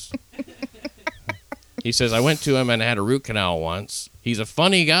this. He says, I went to him and had a root canal once. He's a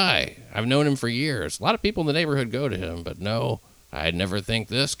funny guy. I've known him for years. A lot of people in the neighborhood go to him, but no, I'd never think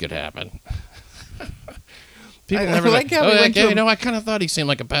this could happen. People never like how he went to him. I kind of thought he seemed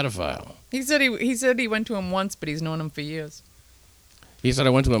like a pedophile. He said he went to him once, but he's known him for years. He said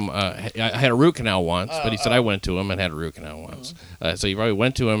I went to him. I had a root canal once, but he said I went to him and had a root canal once. So he probably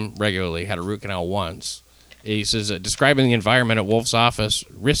went to him regularly, had a root canal once. He says, describing the environment at Wolf's office,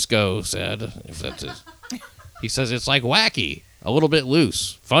 Risco said, if that's his, he says it's like wacky, a little bit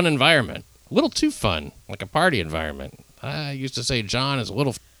loose, fun environment, a little too fun, like a party environment. I used to say John is a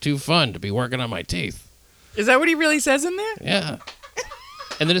little too fun to be working on my teeth. Is that what he really says in there? Yeah.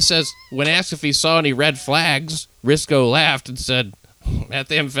 And then it says, when asked if he saw any red flags, Risco laughed and said,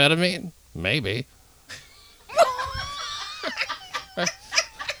 methamphetamine? Maybe.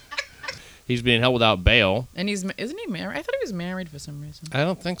 He's being held without bail. And isn't he married? I thought he was married for some reason. I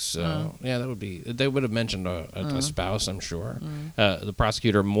don't think so. Yeah, they would have mentioned a spouse, I'm sure. The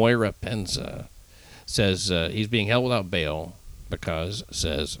prosecutor, Moira Penza, says he's being held without bail because,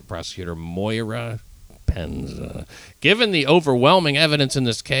 says prosecutor Moira Penza, given the overwhelming evidence in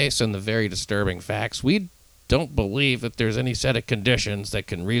this case and the very disturbing facts, we don't believe that there's any set of conditions that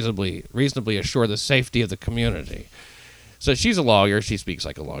can reasonably assure the safety of the community. So she's a lawyer. She speaks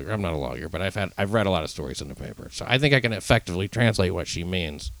like a lawyer. I'm not a lawyer, but I've read a lot of stories in the paper. So I think I can effectively translate what she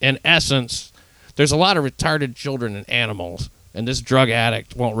means. In essence, there's a lot of retarded children and animals, and this drug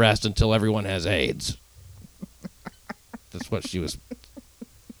addict won't rest until everyone has AIDS. That's what she was.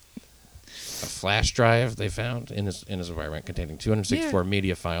 A flash drive they found in his apartment containing 264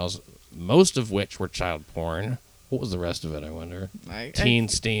 media files, most of which were child porn. What was the rest of it, I wonder? Teen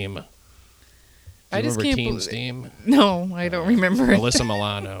Steam. I just can't Teen believe. Steam? No, I don't remember it. Alyssa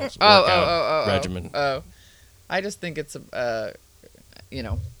Milano's workout regimen. Oh, I just think it's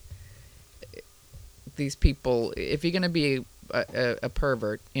these people. If you're gonna be a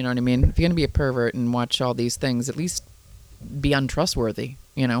pervert, you know what I mean. If you're gonna be a pervert and watch all these things, at least be untrustworthy.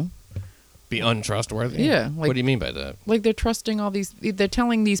 You know. Be untrustworthy? Yeah. Like, what do you mean by that? Like they're trusting all these. They're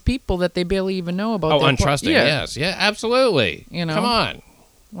telling these people that they barely even know about. Oh, untrusting. Yes. Yeah. Absolutely. You know. Come on.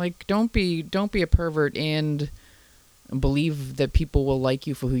 Like, don't be a pervert and believe that people will like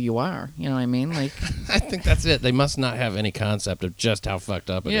you for who you are. You know what I mean? Like, I think that's it. They must not have any concept of just how fucked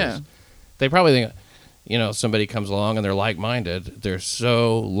up it Yeah. is. They probably think, somebody comes along and they're like-minded. They're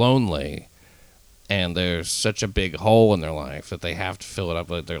so lonely, and there's such a big hole in their life that they have to fill it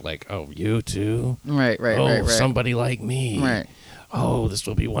up. They're like, oh, you too? Right. Somebody like me. Right. Oh, this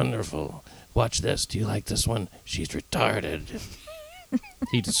will be wonderful. Watch this. Do you like this one? She's retarded.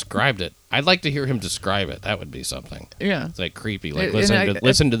 He described it. I'd like to hear him describe it. That would be something. Yeah. It's like creepy. Like And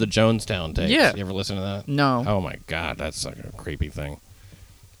listen to the Jonestown tapes. Yeah. You ever listen to that? No. Oh my God, that's like a creepy thing.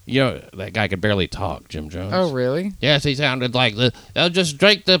 That guy could barely talk, Jim Jones. Oh, really? Yes, he sounded like they'll just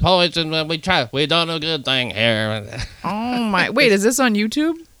drink the poison when we try. We done a good thing here. Oh my! Wait, is this on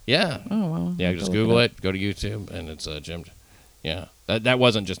YouTube? Yeah. Oh well. Yeah, just Google it. Go to YouTube, and it's Jim. Yeah. That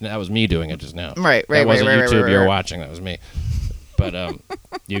wasn't just. That was me doing it just now. Right. That wasn't YouTube you were right. watching. That was me. But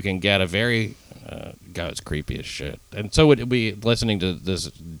you can get a very God, it's creepy as shit. And so would it be listening to this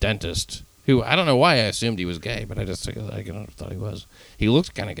dentist who I don't know why I assumed he was gay, but I just thought he was. He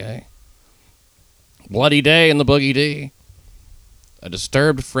looked kind of gay. Bloody day in the Boogie D. A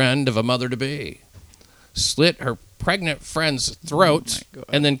disturbed friend of a mother-to-be slit her pregnant friend's throat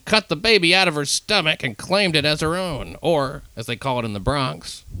and then cut the baby out of her stomach and claimed it as her own, or, as they call it in the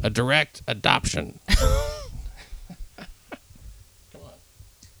Bronx, a direct adoption. Come on.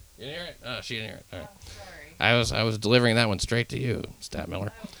 You didn't hear it? Oh, she didn't hear it. All right. Oh, sorry. I was delivering that one straight to you, Stat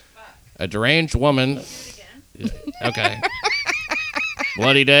Miller. Oh, fuck. A deranged woman. Do it again. Okay.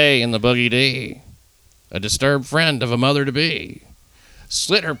 Bloody day in the Boogie D. A disturbed friend of a mother-to-be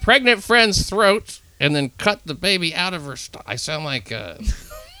slit her pregnant friend's throat and then cut the baby out of her I sound like a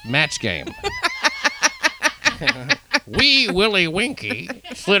Match Game. Wee Willie Winky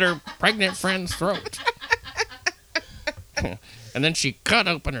slit her pregnant friend's throat. And then she cut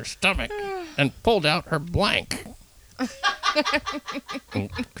open her stomach and pulled out her blank.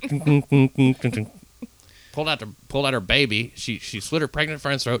 Pulled out her baby. She slit her pregnant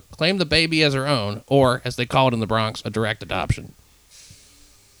friend's throat, claimed the baby as her own, or, as they call it in the Bronx, a direct adoption.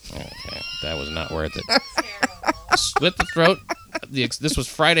 Okay, that was not worth it. Terrible. Slit the throat. This was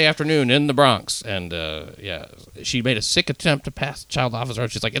Friday afternoon in the Bronx, and she made a sick attempt to pass the child off as her own.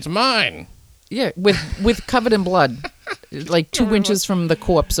 She's like, "It's mine." Yeah, with covered in blood, like 2 inches from the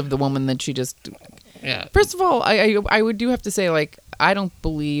corpse of the woman that she just. Yeah. First of all, I would do have to say, like, I don't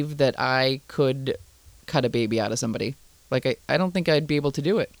believe that I could cut a baby out of somebody. Like, I don't think I'd be able to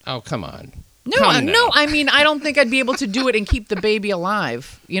do it. Oh, come on. No, Come now. I mean, I don't think I'd be able to do it and keep the baby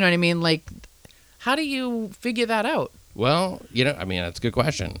alive. You know what I mean? Like, how do you figure that out? Well, that's a good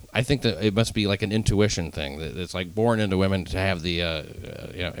question. I think that it must be like an intuition thing. That it's like born into women to have the,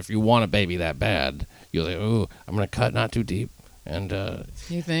 if you want a baby that bad, you'll say, "Ooh, I'm going to cut not too deep." And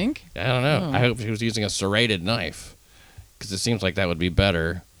You think? I don't know. Oh. I hope she was using a serrated knife, because it seems like that would be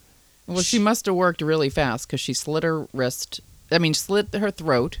better. Well, she must have worked really fast because she slit her slit her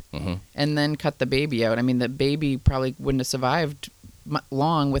throat, and then cut the baby out. I mean, the baby probably wouldn't have survived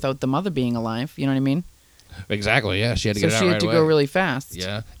long without the mother being alive. You know what I mean? Exactly. Yeah, she had to So get it out she right had to away. go really fast.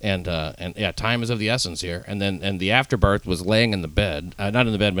 Yeah, and time is of the essence here. And the afterbirth was laying in the bed, not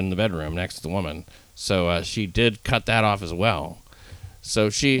in the bed, but in the bedroom next to the woman. So she did cut that off as well. So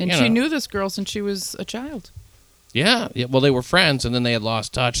she knew this girl since she was a child. Yeah. Well, they were friends, and then they had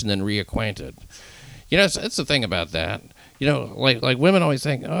lost touch, and then reacquainted. It's the thing about that. Like women always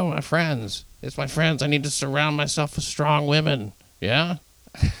think, "Oh, my friends. It's my friends. I need to surround myself with strong women." Yeah.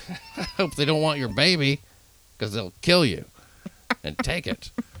 I hope they don't want your baby, because they'll kill you and take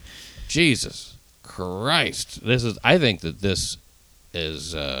it. Jesus Christ. I think that this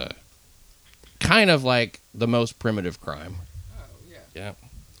is kind of like the most primitive crime. Oh, yeah. Yeah.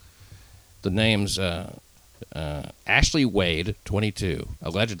 The name's Ashley Wade, 22,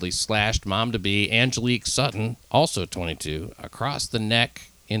 allegedly slashed mom-to-be Angelique Sutton, also 22, across the neck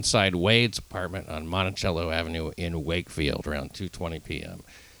inside Wade's apartment on Monticello Avenue in Wakefield around 2:20 p.m.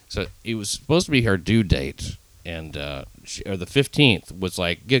 So it was supposed to be her due date, and the 15th was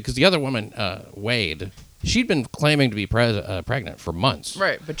like, because the other woman, Wade, she'd been claiming to be pregnant for months.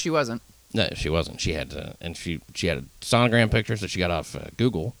 Right, but she wasn't. No, she wasn't. She had she had sonogram pictures that she got off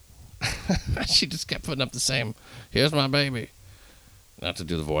Google. She just kept putting up the same. "Here's my baby." Not to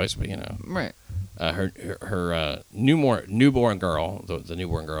do the voice, but Right. Her newborn girl, the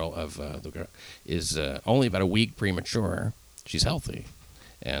newborn girl of the girl, is only about a week premature. She's healthy,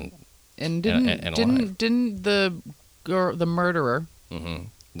 and alive. Didn't the murderer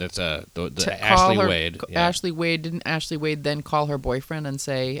That's the call Ashley her, Wade. Yeah. Ashley Wade, didn't Ashley Wade then call her boyfriend and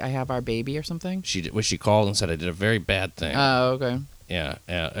say, "I have our baby" or something? She called and said, "I did a very bad thing." Oh, okay. Yeah.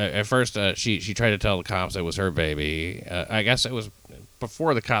 At first, she tried to tell the cops it was her baby. I guess it was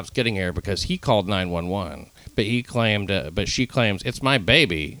before the cops getting here, because he called 911. But she claims it's my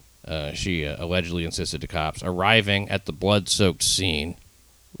baby. She allegedly insisted to cops, arriving at the blood-soaked scene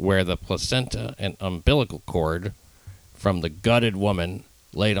where the placenta and umbilical cord from the gutted woman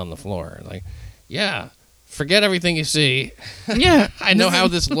laid on the floor. Like, yeah, forget everything you see. Yeah, I know how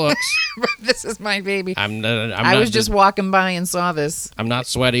this looks. This is my baby. I was just walking by and saw this. I'm not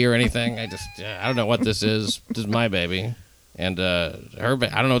sweaty or anything. I don't know what this is. This is my baby, and I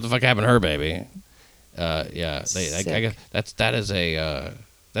don't know what the fuck happened to her baby. I guess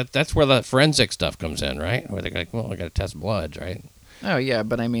that's where the forensic stuff comes in, right? Where they're like, well, I got to test bloods, right? Oh yeah,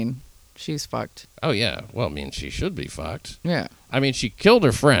 but I mean, she's fucked. Oh yeah. Well, I mean, she should be fucked. Yeah. I mean, she killed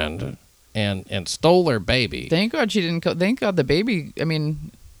her friend and stole her baby. Thank God she didn't. Thank God the baby. I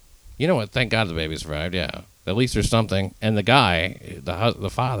mean. You know what? Thank God the baby survived. Yeah, at least there's something. And the guy,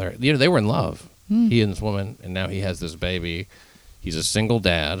 the father, they were in love. He and this woman, and now he has this baby. He's a single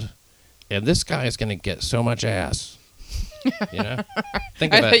dad, And this guy is going to get so much ass. You know?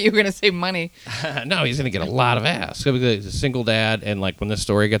 Think I about thought you were going to say money. No, he's going to get a lot of ass. He's a single dad, and like when this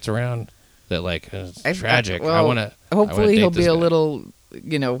story gets around, that like it's tragic. Well, I want to. Hopefully, he'll be a little,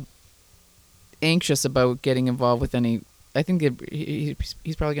 anxious about getting involved with any. I think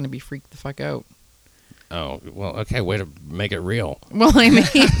he's probably going to be freaked the fuck out. Oh well, okay. Way to make it real. Well, I mean.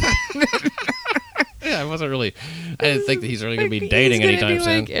 Yeah, I didn't think that he's really going to be dating anytime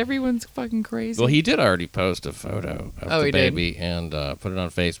soon. Like, everyone's fucking crazy. Well, he did already post a photo of the he baby and put it on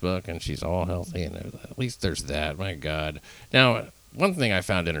Facebook, and she's all healthy, and at least there's that. My God. Now, one thing I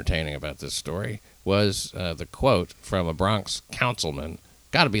found entertaining about this story was the quote from a Bronx councilman.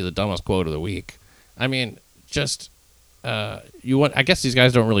 Got to be the dumbest quote of the week. I mean, just I guess these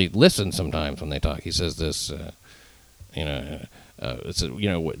guys don't really listen sometimes when they talk. He says this,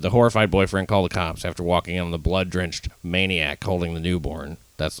 the horrified boyfriend called the cops after walking in on the blood-drenched maniac holding the newborn.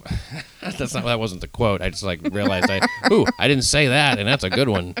 That wasn't the quote. I just realized I didn't say that, and that's a good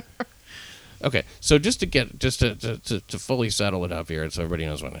one. Okay, so just to fully settle it up here, so everybody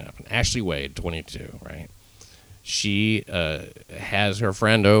knows what happened. Ashley Wade, 22, right? She has her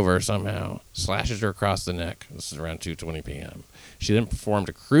friend over somehow, slashes her across the neck. This is around 2:20 p.m. She then performed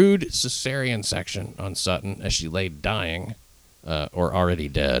a crude cesarean section on Sutton as she lay dying, or already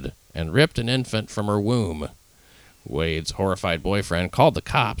dead, and ripped an infant from her womb. Wade's horrified boyfriend called the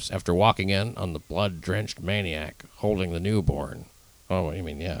cops after walking in on the blood-drenched maniac holding the newborn. Oh, you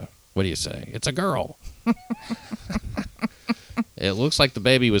mean, yeah. What do you say? It's a girl. It looks like the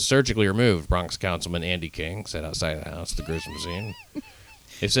baby was surgically removed, Bronx Councilman Andy King said outside the house, the gruesome scene.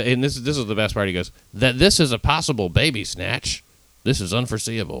 And this is the best part. He goes, that this is a possible baby snatch. This is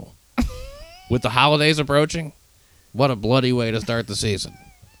unforeseeable. With the holidays approaching, what a bloody way to start the season.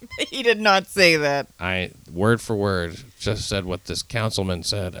 He did not say that. I, word for word, just said what this councilman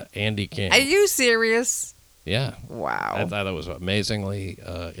said, Andy King. Are you serious? Yeah. Wow. I thought it was amazingly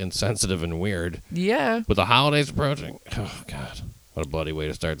insensitive and weird. Yeah. With the holidays approaching, oh, God, what a bloody way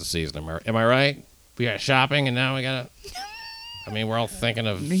to start the season. Am I right? We got shopping, and now we got to... I mean, we're all thinking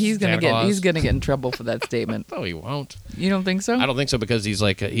of he's gonna get in trouble for that statement. No, he won't. You don't think so? I don't think so, because he's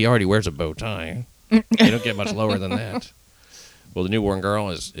he already wears a bow tie. You don't get much lower than that. Well, the newborn girl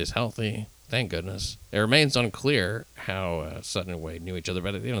is healthy, thank goodness. It remains unclear how Sutton and Wade knew each other,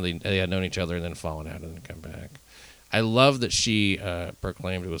 but they had known each other and then fallen out and then come back. I love that she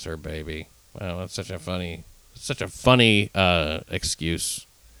proclaimed it was her baby. Wow, that's such a funny excuse.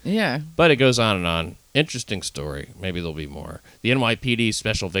 Yeah. But it goes on and on. Interesting story. Maybe there'll be more. The NYPD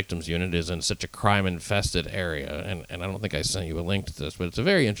Special Victims Unit is in such a crime-infested area, and I don't think I sent you a link to this, but it's a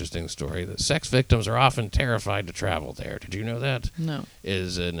very interesting story. That sex victims are often terrified to travel there. Did you know that? No.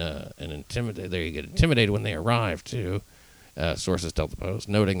 Is they get intimidated when they arrive too. Sources tell the Post,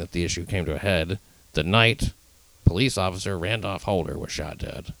 noting that the issue came to a head the night police officer Randolph Holder was shot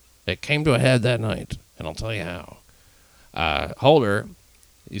dead. It came to a head that night, and I'll tell you how. Holder.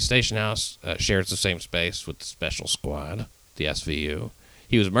 The station house shares the same space with the special squad, the SVU.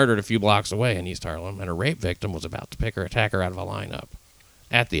 He was murdered a few blocks away in East Harlem, and a rape victim was about to pick her attacker out of a lineup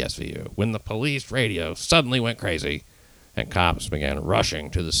at the SVU when the police radio suddenly went crazy and cops began rushing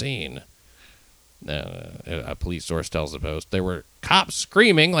to the scene. A police source tells the Post, there were cops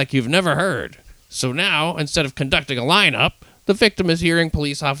screaming like you've never heard. So now, instead of conducting a lineup, the victim is hearing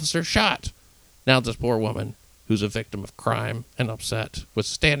police officer shot. Now this poor woman, who's a victim of crime and upset, was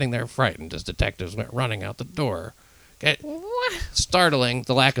standing there frightened as detectives went running out the door. What? Startling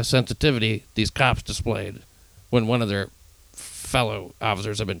the lack of sensitivity these cops displayed when one of their fellow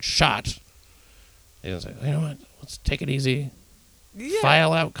officers had been shot. They say, you know what, let's take it easy. Yeah.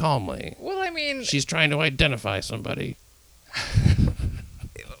 File out calmly. Well, I mean... She's trying to identify somebody.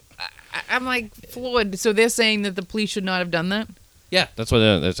 I'm floored. So they're saying that the police should not have done that? Yeah, that's what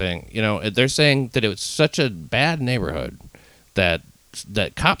they're saying. They're saying that it was such a bad neighborhood that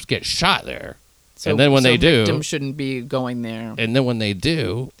cops get shot there. And then when they do... victims shouldn't be going there. And then when they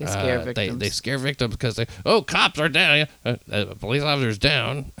do... They scare victims. They scare victims because cops are down. Police officers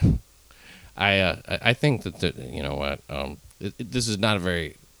down. I think that, you know what, this is not a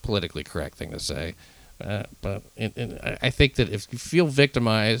very politically correct thing to say. But I think that if you feel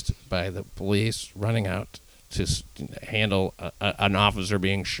victimized by the police running out to handle an officer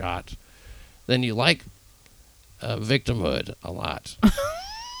being shot, then you like victimhood a lot.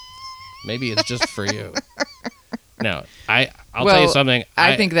 Maybe it's just for you. Now, I'll tell you something.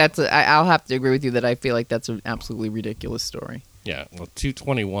 I think that's I'll have to agree with you that I feel like that's an absolutely ridiculous story. Yeah, well,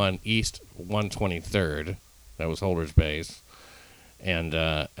 221 East 123rd, that was Holder's base. And,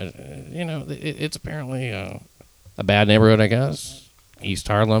 it's apparently a bad neighborhood, I guess. East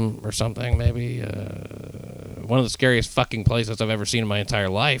Harlem or something, maybe. One of the scariest fucking places I've ever seen in my entire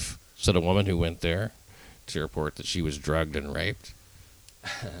life, said a woman who went there to report that she was drugged and raped.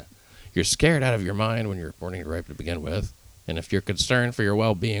 You're scared out of your mind when you're reporting rape to begin with. And if you're concerned for your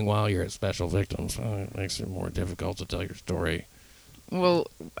well-being while you're at Special Victims, it makes it more difficult to tell your story. Well,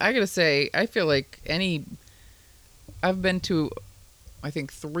 I gotta say, I feel like I've been to, I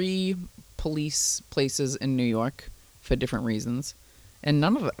think, 3 police places in New York for different reasons. And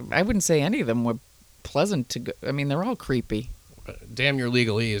none of them, I wouldn't say any of them were pleasant to go. I mean, they're all creepy. Damn your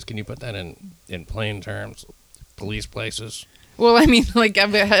legalese. Can you put that in plain terms? Police places? Well, I mean, like,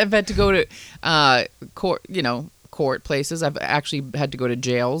 I've had to go to court places. I've actually had to go to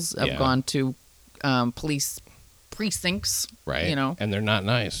jails. I've gone to police precincts. Right. You know. And they're not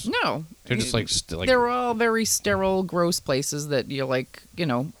nice. No. They're just like they're all very sterile, gross places that you're like, you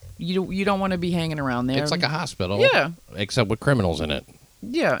don't want to be hanging around there. It's like a hospital. Yeah. Except with criminals in it.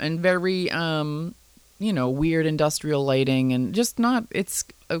 Yeah, and very, weird industrial lighting and just not.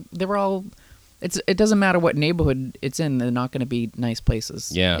 They're all. It doesn't matter what neighborhood it's in. They're not going to be nice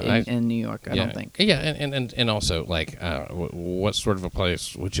places. Yeah, in New York, I don't think. Yeah, and also like, what sort of a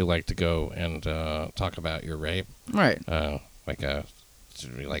place would you like to go and talk about your rape? Right. Like a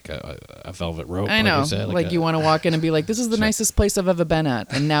velvet rope. I know. Like you said, like you want to walk in and be like, "This is the nicest place I've ever been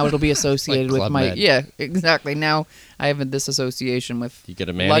at," and now it'll be associated like with Club my. Med. Yeah, exactly. Now I have this association with you get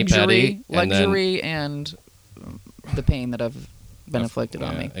a mani-pedi luxury, and the pain that I've been inflicted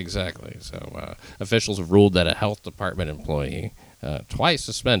on me. Exactly. So officials have ruled that a health department employee, twice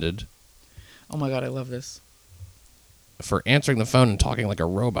suspended. Oh my God, I love this. For answering the phone and talking like a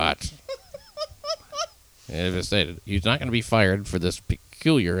robot. It was stated he's not going to be fired for this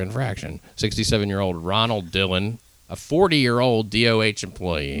peculiar infraction. 67-year-old Ronald Dillon, a 40-year-old DOH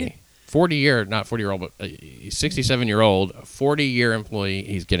employee. 40-year-old, but 67-year-old, 40-year employee.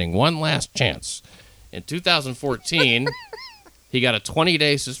 He's getting one last chance. In 2014, he got a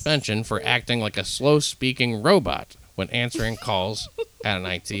 20-day suspension for acting like a slow-speaking robot when answering calls at an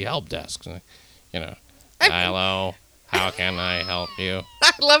IT help desk. Hello, how can I help you?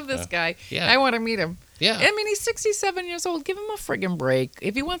 I love this guy. Yeah. I want to meet him. Yeah. I mean, he's 67 years old. Give him a friggin' break.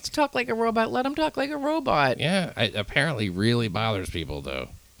 If he wants to talk like a robot, let him talk like a robot. Yeah, it apparently really bothers people, though.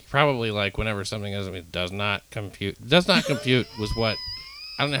 Probably like whenever something does not compute. Does not compute was what,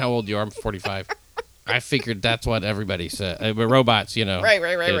 I don't know how old you are, I'm 45. I figured that's what everybody said. But robots,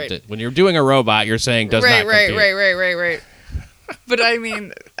 Right. When you're doing a robot, you're saying does not compute. Right. But I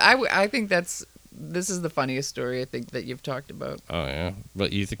mean, I think this is the funniest story I think that you've talked about. Oh yeah,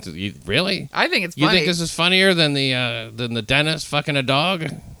 but you think really? I think it's funny. You think this is funnier than the dentist fucking a dog?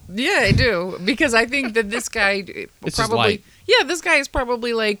 Yeah, I do, because I think that this guy It's probably this guy is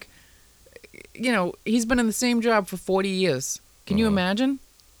probably like, he's been in the same job for 40 years. Can you imagine?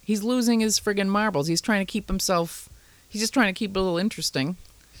 He's losing his friggin' marbles. He's trying to keep himself. He's just trying to keep it a little interesting.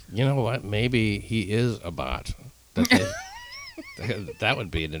 You know what? Maybe he is a bot. That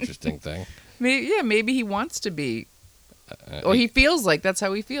would be an interesting thing. Maybe he wants to be, or he feels like that's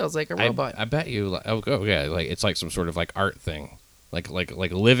how he feels, like a robot. I bet you. Like it's like some sort of like art thing, like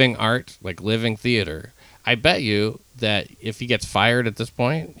living art, like living theater. I bet you that if he gets fired at this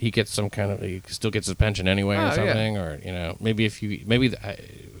point, he gets he still gets his pension anyway or something, or maybe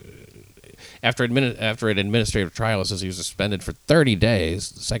after an administrative trial, it says he was suspended for 30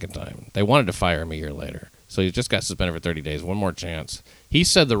 days the second time. They wanted to fire him a year later. So he just got suspended for 30 days. One more chance. He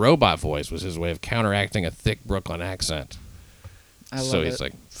said the robot voice was his way of counteracting a thick Brooklyn accent. So he's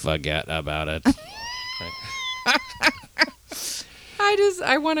like, forget about it.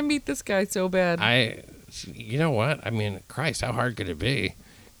 I want to meet this guy so bad. You know what? I mean, Christ, how hard could it be?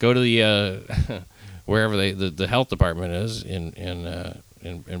 Go to the wherever the health department is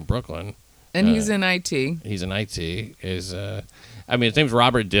in Brooklyn. And he's in IT. He's in IT. His name's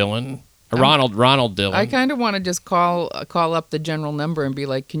Robert Dillon. Ronald Dillon. I kind of want to just call up the general number and be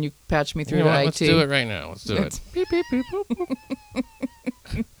like, "Can you patch me through to IT?" Let's do it right now. Let's do it. Beep, beep, beep, boop.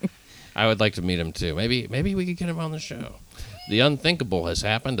 I would like to meet him too. Maybe we could get him on the show. The unthinkable has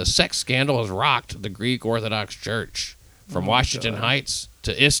happened. A sex scandal has rocked the Greek Orthodox Church from Washington Heights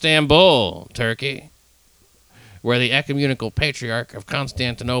to Istanbul, Turkey, where the ecumenical patriarch of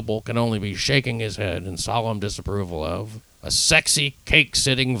Constantinople can only be shaking his head in solemn disapproval of a sexy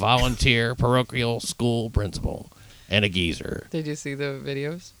cake-sitting volunteer parochial school principal and a geezer. Did you see the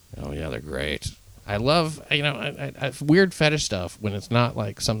videos? Oh, yeah, they're great. I love, I weird fetish stuff when it's not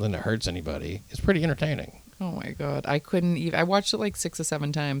like something that hurts anybody. It's pretty entertaining. Oh, my God. I couldn't even. I watched it like 6 or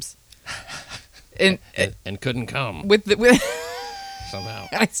 7 times. And couldn't come. somehow.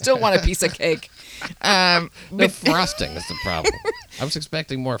 I still want a piece of cake. The frosting is the problem. I was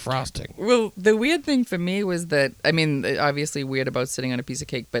expecting more frosting. Well, the weird thing for me was that, I mean, obviously weird about sitting on a piece of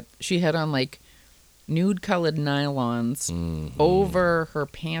cake, but she had on like nude colored nylons over her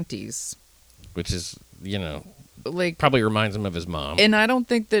panties. Which is, Like, probably reminds him of his mom. and I don't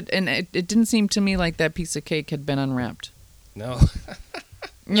think that, and it didn't seem to me like that piece of cake had been unwrapped. No.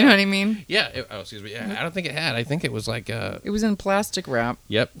 You know what I mean? Yeah. Excuse me. Yeah, I don't think it had. I think it was like It was in plastic wrap.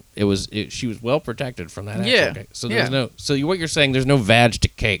 Yep. She was well protected from that. Actual Yeah. cake. So there's no. So what you're saying? There's no vag to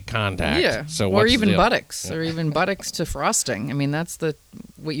cake contact. Yeah. So or what's even the, buttocks, or even buttocks to frosting. I mean, that's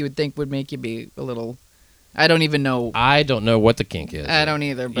what you would think would make you be a little. I don't even know. I don't know what the kink is. I don't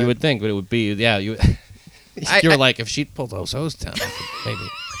either. But You would think, but it would be You. You're like, if she pulled those hose down,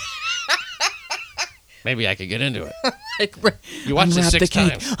 maybe I could get into it. You watched it 6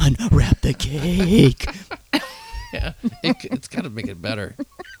 times. Unwrap the cake. Yeah, it's got to make it better.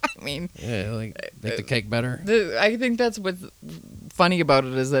 I mean, Yeah, like make the cake better. I think that's what's funny about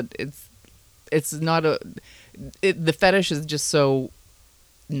it is that it's not the fetish is just so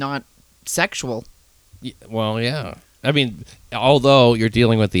not sexual. Well, yeah. I mean, although you're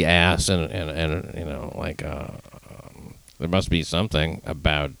dealing with the ass and there must be something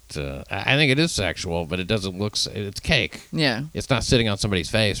about. I think it is sexual, but it doesn't look. It's cake. Yeah. It's not sitting on somebody's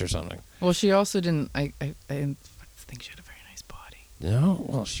face or something. Well, she also didn't. I think she had a very nice body. No.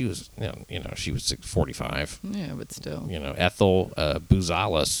 Well, she was. She was 45. Yeah, but still. Ethel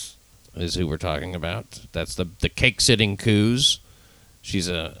Bouzalis is who we're talking about. That's the cake sitting coos. She's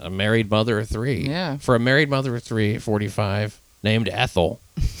a married mother of 3. Yeah. For a married mother of 3, 45, named Ethel.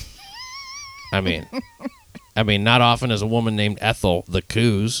 I mean, not often is a woman named Ethel the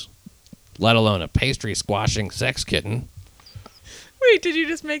coos, let alone a pastry squashing sex kitten. Wait, did you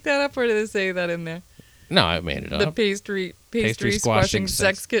just make that up, or did they say that in there? No, I made it up. The pastry squashing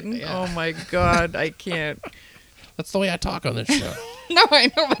sex kitten. Yeah. Oh my God, I can't. That's the way I talk on this show. No,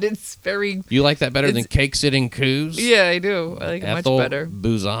 I know, but it's very. You like that better than cake sitting coos? Yeah, I do. I like it Ethel much better.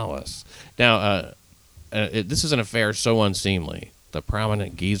 Bouzalis. Now, this is an affair so unseemly. The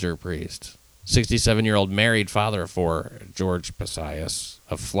prominent geezer priest, 67-year-old married father of 4, George PIOUS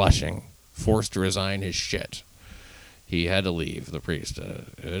of Flushing, forced to resign his shit. He had to leave. The priest.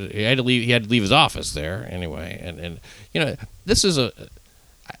 He had to leave. He had to leave his office there anyway. And this is a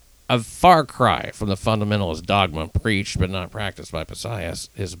far cry from the fundamentalist dogma preached but not practiced by PIOUS.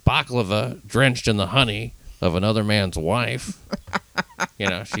 His baklava drenched in the honey of another man's wife.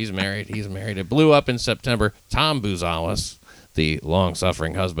 She's married. He's married. It blew up in September. Tom Bouzalis, the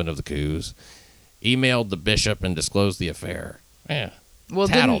long-suffering husband of the coos, emailed the bishop and disclosed the affair. Yeah. Well,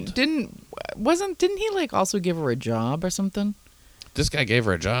 tattled. didn't he like also give her a job or something? This guy gave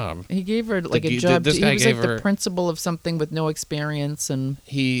her a job. He gave her like a job. This He guy was gave like her the principal of something with no experience, and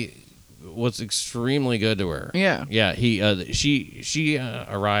he was extremely good to her. Yeah. Yeah. She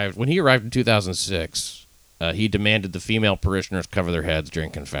arrived when he arrived in 2006. He demanded the female parishioners cover their heads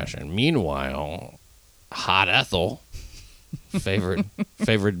during confession. Meanwhile, hot Ethel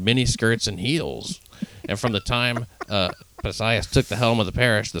favored mini skirts and heels, and from the time PIOUS took the helm of the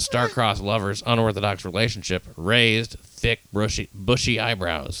parish, the star-crossed lovers' unorthodox relationship raised thick, bushy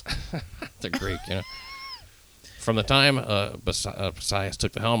eyebrows. They're Greek, From the time PIOUS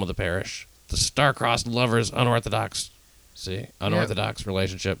took the helm of the parish, the star-crossed lovers' unorthodox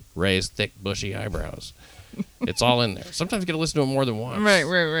relationship raised thick, bushy eyebrows. It's all in there. Sometimes you got to listen to it more than once.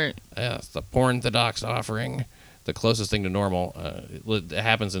 right. Yeah, it's the pornothodox offering, the closest thing to normal. It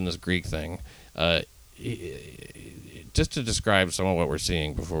happens in this Greek thing. Just to describe some of what we're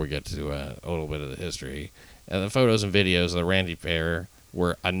seeing before we get to a little bit of the history, the photos and videos of the Randy pair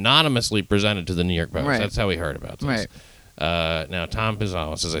were anonymously presented to the New York Post. Right. That's how we heard about this. Right. Now, Tom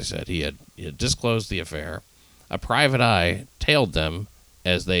Bouzalis, as I said, he had disclosed the affair. A private eye tailed them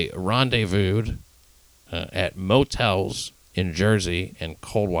as they rendezvoused at motels in Jersey and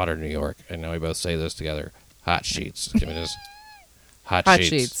Coldwater, New York. I know we both say this together. Hot sheets. Give me this. Hot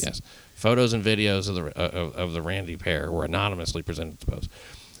sheets. Yes. Photos and videos of the Randy pair were anonymously presented to the Post.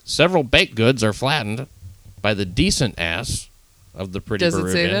 Several baked goods are flattened by the decent ass of the pretty Does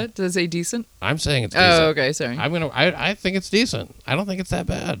Peruvian. it say that? Does it say decent? I'm saying it's decent. Oh, okay. Sorry. I think it's decent. I don't think it's that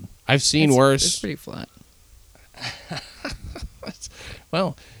bad. I've seen It's worse. pretty flat.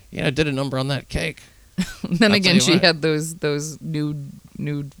 Well, I did a number on that cake. Then I'll again, tell you she what. had those nude.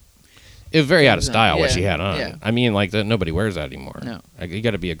 It was very out of style what Yeah, she had on. yeah. I mean, like nobody wears that anymore. No. You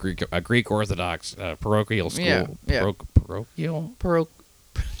got to be a Greek Orthodox parochial school. Yeah, yeah. Parochial. Parochial.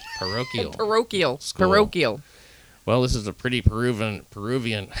 School. Parochial. Well, this is a pretty Peruvian.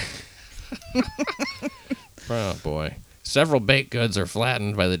 Oh boy, Several baked goods are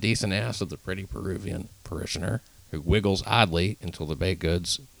flattened by the decent ass of the pretty Peruvian parishioner, who wiggles oddly until the baked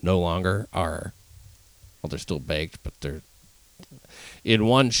goods no longer are. Well, they're still baked, but they're... In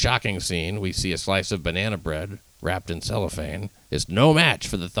one shocking scene, we see a slice of banana bread wrapped in cellophane is no match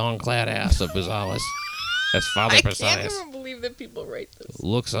for the thong-clad ass of Buzalis, as Father I Paisias can't even believe that people write this.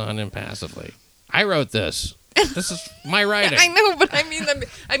 looks on impassively. I wrote this. This is my writing. I know, but I mean,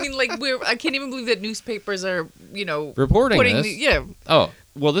 like, I can't even believe that newspapers are, Reporting putting this. Oh,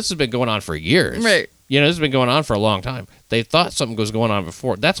 well, this has been going on for years. Right. This has been going on for a long time. They thought something was going on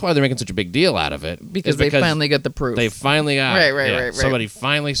before. That's why they're making such a big deal out of it. Because they finally got the proof. They finally got Right, it. right. Somebody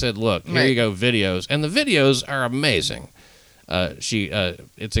finally said, look, here you go, videos. And the videos are amazing.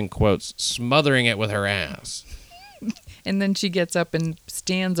 It's in quotes, smothering it with her ass. And then she gets up and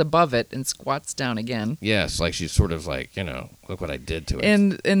stands above it and squats down again. Yes, like she's sort of like, look what I did to it.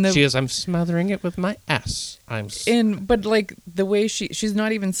 And she is, I'm smothering it with my ass. But like the way she's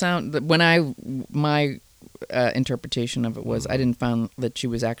not even sound. My interpretation of it was I didn't find that she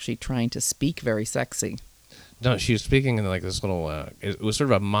was actually trying to speak very sexy. No, she was speaking in like this little. It was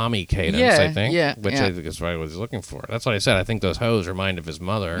sort of a mommy cadence, Yeah, I think. yeah, which yeah. I think is what I was looking for. That's what I said. I think those hoes remind of his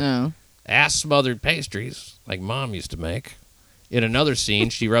mother. No. Ass smothered pastries, like Mom used to make. In another scene,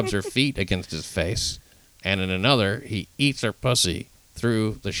 she rubs her feet against his face, and in another, he eats her pussy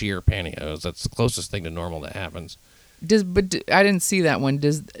through the sheer pantyhose. That's the closest thing to normal that happens. I didn't see that one.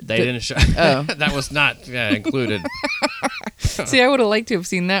 They didn't show. Oh. That was not included. See, I would have liked to have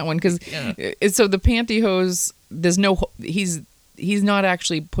seen that one because so the pantyhose. There's no. He's not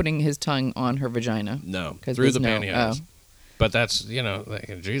actually putting his tongue on her vagina. No, through the pantyhose. Oh. But that's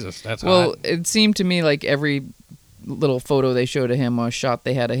Jesus. That's well. hot. It seemed to me like every little photo they showed of him or shot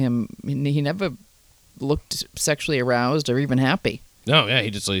they had of him, he never looked sexually aroused or even happy. No, yeah,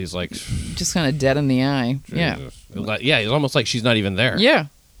 he's like just kind of dead in the eye. Jesus. Yeah, it's almost like she's not even there. Yeah,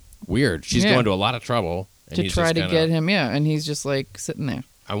 weird. She's going to a lot of trouble to try to get him. Yeah, and he's just like sitting there.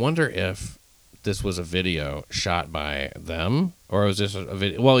 I wonder if this was a video shot by them, or was this a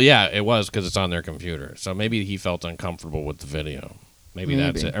video? Well, yeah, it was because it's on their computer. So maybe he felt uncomfortable with the video. Maybe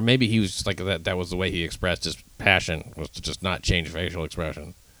that's it. Or maybe he was just like that. That was the way he expressed his passion, was to just not change facial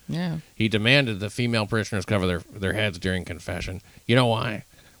expression. Yeah. He demanded the female parishioners cover their heads during confession. You know why?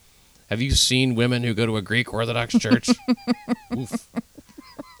 Have you seen women who go to a Greek Orthodox church? Oof.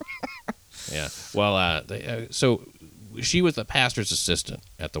 Yeah. Well, so she was the pastor's assistant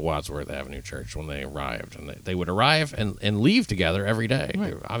at the Wadsworth Avenue Church when they arrived. And they would arrive and leave together every day. Right.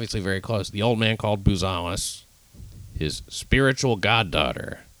 They were obviously very close. The old man called Buzalis his spiritual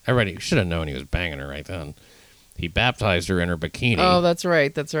goddaughter. Everybody should have known he was banging her right then. He baptized her in her bikini. Oh, that's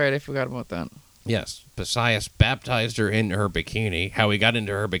right. That's right. I forgot about that. Yes. Paisias baptized her in her bikini. How he got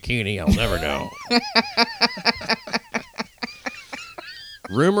into her bikini, I'll never know.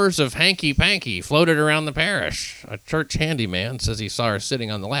 Rumors of hanky-panky floated around the parish. A church handyman says he saw her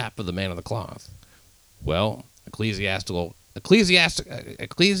sitting on the lap of the man of the cloth. Well, ecclesiastical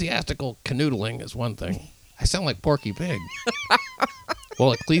canoodling is one thing. I sound like Porky Pig.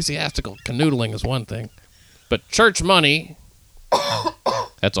 Well, ecclesiastical canoodling is one thing. But church money,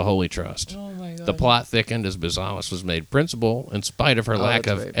 that's a holy trust. Oh, my God. The plot thickened as Buzalis was made principal in spite of her lack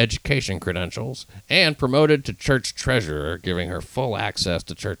of education credentials and promoted to church treasurer, giving her full access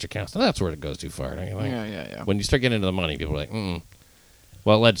to church accounts. Now, that's where it goes too far. Don't you think? Yeah. When you start getting into the money, people are like,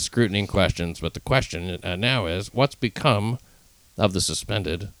 Well, it led to scrutiny and questions, but the question now is, what's become of the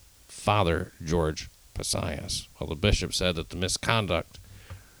suspended Father George Paisias? Well, the bishop said that the misconduct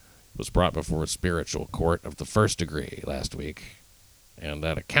was brought before a spiritual court of the first degree last week, and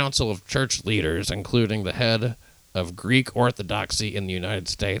that a council of church leaders, including the head of Greek Orthodoxy in the United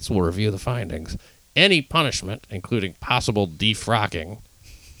States, will review the findings. Any punishment, including possible defrocking,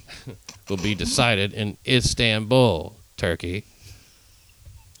 will be decided in Istanbul, Turkey.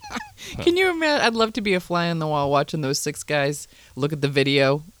 Can you imagine? I'd love to be a fly on the wall watching those six guys look at the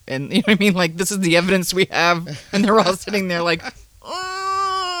video, and you know what I mean? Like, this is the evidence we have, and they're all sitting there like,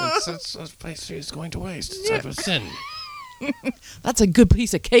 That's a place she's going to waste. It's a sin. That's a good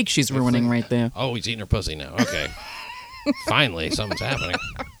piece of cake she's ruining right there. Oh, he's eating her pussy now. Okay. Finally, something's happening.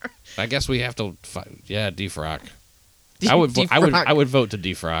 I guess we have to, defrock. I would vote to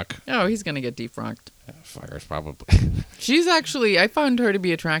defrock. Oh, he's gonna get defrocked. Fires probably. She's actually. I found her to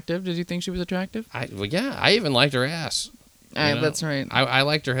be attractive. Did you think she was attractive? I even liked her ass. That's right. I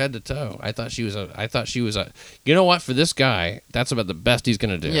liked her head to toe. I thought she was a. You know what? For this guy, that's about the best he's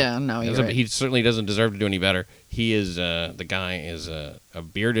gonna do. Yeah, no, he certainly doesn't deserve to do any better. He is. The guy is a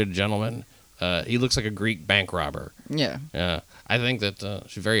bearded gentleman. He looks like a Greek bank robber. Yeah. I think that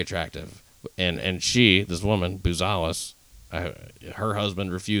she's very attractive. And she, this woman, Buzalis, her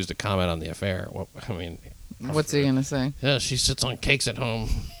husband refused to comment on the affair. Well, I mean, What's he gonna say? yeah, she sits on cakes at home.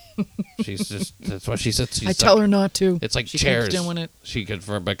 She's just, that's what she sits. I tell her not to. It's like she chairs. keeps doing it. She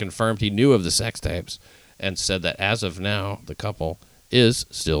confirmed he knew of the sex tapes and said that as of now, the couple is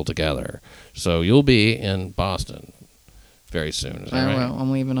still together. So you'll be in Boston very soon. Is that right? Well,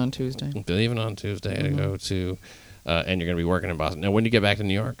 I'm leaving on Tuesday. Leaving on Tuesday to go to, and you're going to be working in Boston. Now, when do you get back to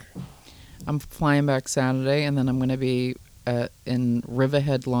New York? I'm flying back Saturday, and then I'm going to be in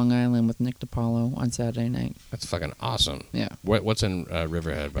Riverhead, Long Island with Nick DiPaolo on Saturday night. That's fucking awesome. Yeah. What's in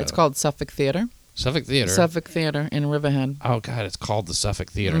Riverhead? It's called Suffolk Theater. Suffolk Theater? Suffolk Theater in Riverhead. Oh, God, it's called the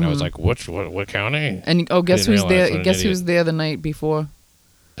Suffolk Theater. And I was like, what county? And guess who's there? Guess who's there the night before?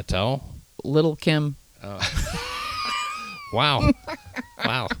 Attell? Little Kim. Wow.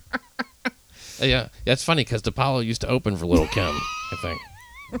 Wow. Yeah, that's funny because DiPaolo used to open for Little Kim, I think.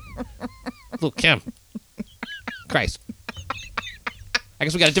 Little Kim. Christ. I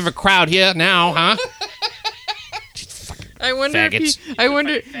guess we got a different crowd here now, huh? I wonder faggots.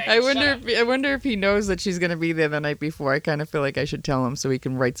 I wonder if he knows that she's gonna be there the night before. I kind of feel like I should tell him so he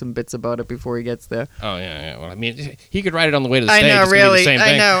can write some bits about it before he gets there. Oh yeah. Well, I mean, he could write it on the way to the stage. I know, It's gonna be really. the same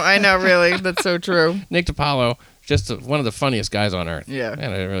thing. I know, really. That's so true. Nick DiPaolo, just one of the funniest guys on earth. Yeah.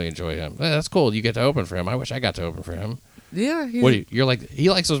 And I really enjoy him. That's cool. You get to open for him. I wish I got to open for him. Yeah. You're like, he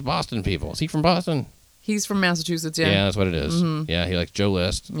likes those Boston people. Is he from Boston? He's from Massachusetts. Yeah. Yeah, that's what it is. Mm-hmm. Yeah, he likes Joe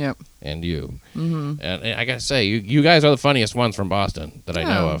List. Yep. And you. Mm-hmm. And I gotta say, you guys are the funniest ones from Boston that I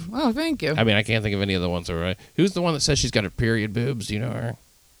know of. Oh, thank you. I mean, I can't think of any of the ones that are right. Who's the one that says she's got her period boobs? Do you know her?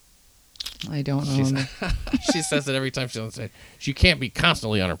 I don't know. She says it every time she's on stage. She can't be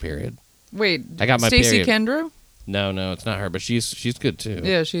constantly on her period. Wait, I got my Stacey period. Kendra? No, it's not her, but she's good too.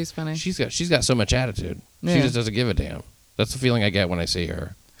 Yeah, she's funny. She's got so much attitude. Yeah. She just doesn't give a damn. That's the feeling I get when I see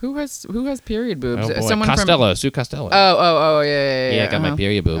her. Who has period boobs? Oh boy, Someone Costello, Sue Costello. Oh, yeah. Yeah, I got my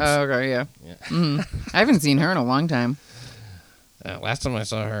period boobs. Oh, okay, yeah. Mm-hmm. I haven't seen her in a long time. Last time I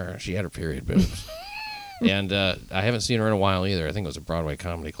saw her, she had her period boobs. And I haven't seen her in a while either. I think it was a Broadway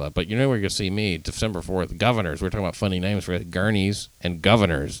comedy club. But you know where you're going to see me? December 4th, Governors. We're talking about funny names for Gurneys and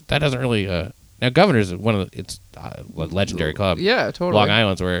Governors. That doesn't really... now, Governors is one of the... It's a legendary club. Yeah, totally. Long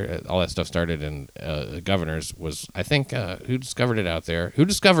Island's where all that stuff started. And Governors was... I think... who discovered it out there? Who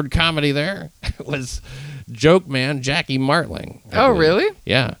discovered comedy there? Was joke man Jackie Martling. Oh, really?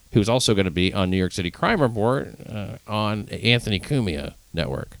 Yeah. Who's also going to be on New York City Crime Report on Anthony Cumia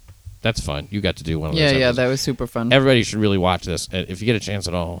Network. That's fun. You got to do one of those episodes. Yeah, that was super fun. Everybody should really watch this if you get a chance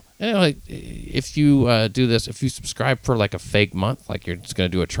at all. You know, like, if you do this, if you subscribe for like a fake month, like you're just going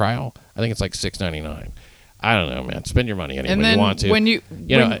to do a trial, I think it's like $6.99. I don't know, man. Spend your money any way you want to.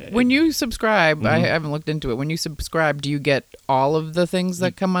 When you subscribe, mm-hmm. I haven't looked into it. When you subscribe, do you get all of the things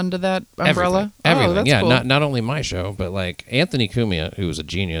that come under that umbrella? Everything. Oh, that's yeah, cool. not only my show, but like Anthony Cumia, who is a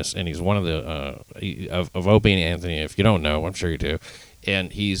genius, and he's one of the of Opie and Anthony. If you don't know, I'm sure you do.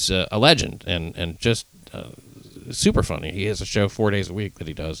 And he's a legend and just super funny. He has a show 4 days a week that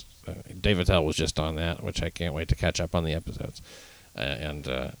he does. Dave Attell was just on that, which I can't wait to catch up on the episodes. And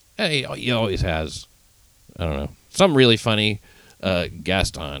he always has, I don't know, some really funny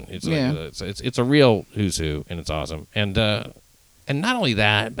guest on. It's it's a real who's who, and it's awesome. And not only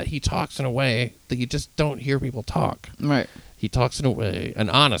that, but he talks in a way that you just don't hear people talk. Right. He talks in a way, an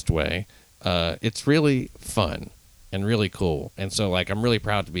honest way. It's really fun. And really cool. And so, like, I'm really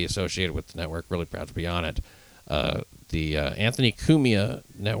proud to be associated with the network, really proud to be on it. The Anthony Cumia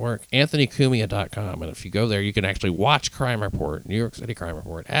Network, anthonycumia.com. And if you go there, you can actually watch Crime Report, New York City Crime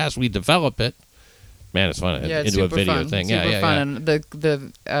Report, as we develop it. Man, it's fun. Yeah, it's into super a video fun. thing. Super fun. And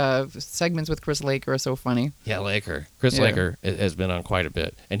the segments with Chris Laker are so funny. Yeah, Laker. Chris Laker has been on quite a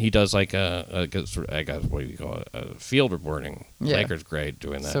bit. And he does, like, I guess, what do you call it? Field reporting. Yeah. Laker's great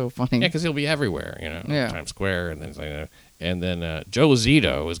doing that. So funny. Yeah, because he'll be everywhere, Times Square and things like that. And then Joe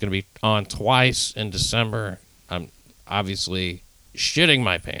Zito is going to be on twice in December. I'm obviously shitting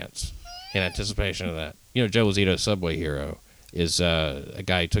my pants in anticipation of that. Joe Zito, Subway Hero, is a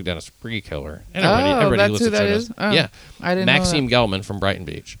guy who took down a spree killer. And everybody that's who that is? Oh, yeah. I didn't Maxime know Gelman from Brighton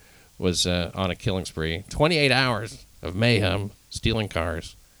Beach was on a killing spree. 28 hours of mayhem, stealing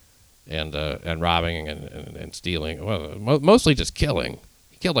cars, and robbing and stealing. Well, mostly just killing.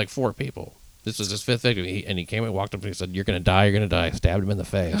 He killed like 4 people. This was his 5th victim. He came and walked up and he said, "You're going to die, you're going to die." Stabbed him in the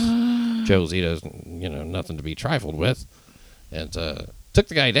face. Joe Zito's, nothing to be trifled with. And took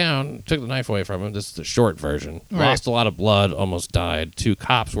the guy down, took the knife away from him. This is the short version. Right. Lost a lot of blood, almost died. 2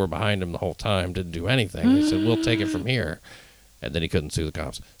 cops were behind him the whole time, didn't do anything. They said, "We'll take it from here." And then he couldn't sue the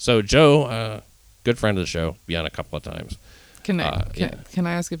cops. So Joe, good friend of the show, be on a couple of times. Can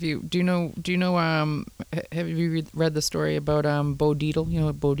I ask if you do you know have you read the story about Bo Dietl? You know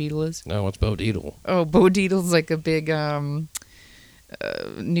what Bo Dietl is? No, what's Bo Dietl? Oh, Bo Dietl's like a big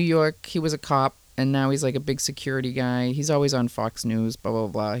New York. He was a cop, and now he's like a big security guy. He's always on Fox News. Blah blah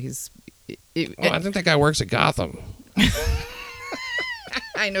blah. I think that guy works at Gotham.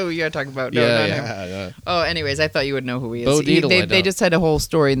 I know who you're talking about. No, Yeah, not him. yeah. Oh, anyways, I thought you would know who he is. Bo Dietl, They just had a whole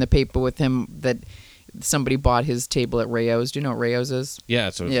story in the paper with him that somebody bought his table at Rayo's. Do you know what Rayo's is?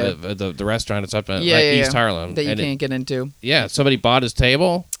 Yeah, so Yeah. the restaurant is up in Yeah, East Harlem. that you can't get into. Yeah, somebody bought his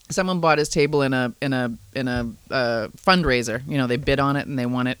table. Someone bought his table in a fundraiser. You know, they bid on it and they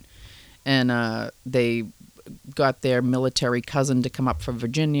won it, and they got their military cousin to come up from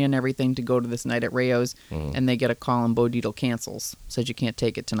Virginia and everything to go to this night at Rayo's, and they get a call and Bo Dietl cancels, says you can't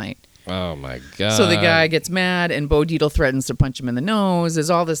take it tonight. Oh my God! So the guy gets mad, and Bo Dietl threatens to punch him in the nose.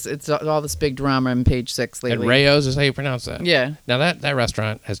 There's all this. It's all this big drama on Page 6 lately. And Rayo's is how you pronounce that. Yeah. Now that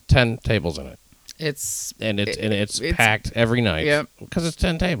restaurant has 10 tables in it. It's packed every night. Yep. Because it's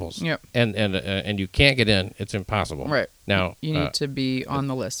 10 tables. Yep. And you can't get in. It's impossible. Right. Now You need to be on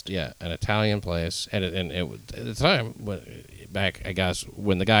the list. Yeah, an Italian place, and it at the time back, I guess,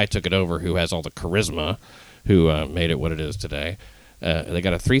 when the guy took it over, who has all the charisma, who made it what it is today. They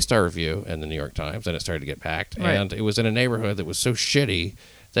got a 3-star review in the New York Times, and it started to get packed. Right. And it was in a neighborhood that was so shitty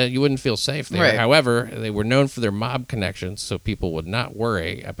that you wouldn't feel safe there. Right. However, they were known for their mob connections, so people would not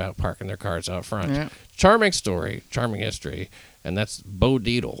worry about parking their cars out front. Yeah. Charming story, charming history, and that's Bo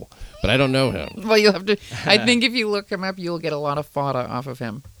Dietl. But I don't know him. Well, you'll have to. I think if you look him up, you'll get a lot of fodder off of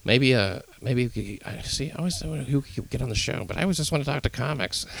him. Maybe I always know who could get on the show, but I always just want to talk to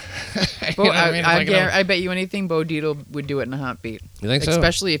comics. Bo, I bet you anything Bo Dietl would do it in a heartbeat. You think so?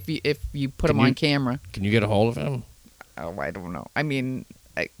 Especially if you put him on camera. Can you get a hold of him? Oh, I don't know. I mean,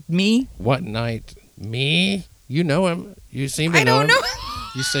 me? What night? Me? You know him. You seem to I know don't him. know.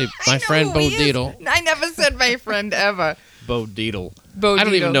 You say, my friend Bo Dietl. I never said my friend ever. Bo Dietl. Bo I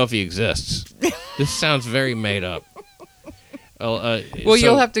don't Dietl. even know if he exists. This sounds very made up. Well,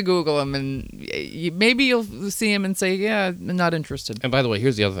 you'll have to Google him, and maybe you'll see him and say, yeah, I'm not interested. And by the way,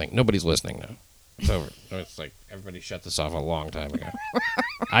 here's the other thing. Nobody's listening now. It's over. It's like everybody shut this off a long time ago.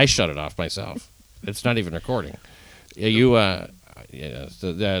 I shut it off myself. It's not even recording. The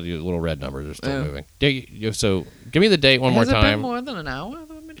little red numbers are still moving. So give me the date one more time. Has it been more than an hour that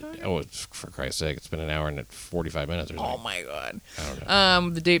we've been talking? Oh, for Christ's sake, it's been an hour and 45 minutes or something. Oh, my God. I don't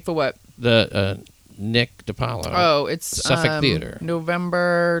know. The date for what? The Nick DiPaolo. Oh, it's Suffolk Theater.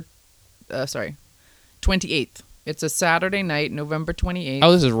 November, 28th. It's a Saturday night, November 28th.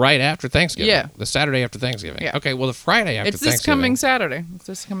 Oh, this is right after Thanksgiving. Yeah. The Saturday after Thanksgiving. Yeah. Okay, well, the Friday after Thanksgiving. It's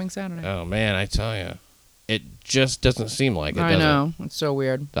this coming Saturday. Oh, man, I tell you. It just doesn't seem like it, I does know. It's so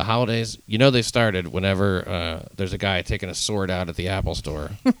weird. The holidays, they started whenever there's a guy taking a sword out at the Apple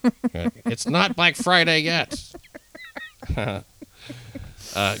store. It's not Black Friday yet. Go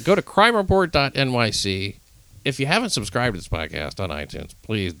to crimereport.nyc. If you haven't subscribed to this podcast on iTunes,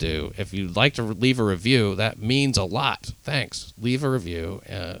 please do. If you'd like to leave a review, that means a lot. Thanks. Leave a review.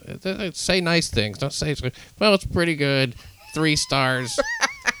 Say nice things. Don't say, well, it's pretty good. 3 stars.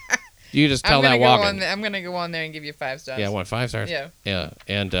 You just tell that walking. I'm going to go on there and give you 5 stars. Yeah, I want 5 stars. Yeah. Yeah,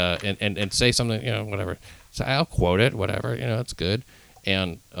 and say something, whatever. So I'll quote it, whatever. It's good.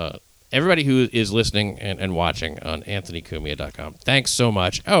 And everybody who is listening and watching on AnthonyCumia.com, thanks so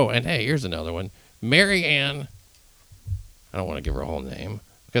much. Oh, and hey, here's another one. Mary Ann, I don't want to give her a whole name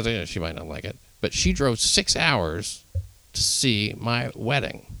because she might not like it, but she drove 6 hours to see my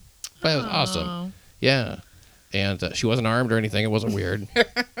wedding. But it was awesome. Yeah. And she wasn't armed or anything. It wasn't weird,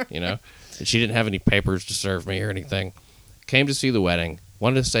 And she didn't have any papers to serve me or anything. Came to see the wedding.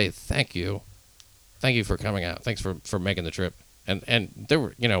 Wanted to say thank you. Thank you for coming out. Thanks for making the trip. And there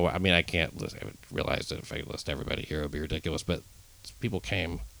were, I can't realize that if I list everybody here, it would be ridiculous. But people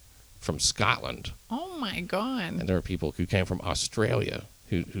came from Scotland. Oh, my God. And there were people who came from Australia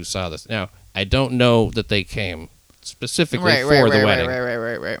who saw this. Now, I don't know that they came specifically for the wedding.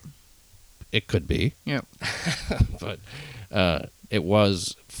 Right. It could be. Yep. But it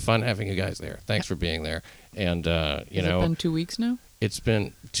was fun having you guys there. Thanks for being there. And, Has it been 2 weeks now? It's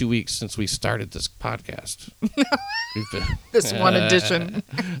been 2 weeks since we started this podcast. This one edition.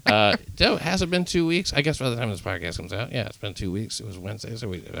 No, has it been 2 weeks? I guess by the time this podcast comes out, yeah, it's been 2 weeks. It was Wednesday,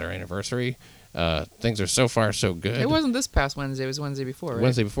 so our anniversary. Things are so far so good. It wasn't this past Wednesday. It was Wednesday before, right?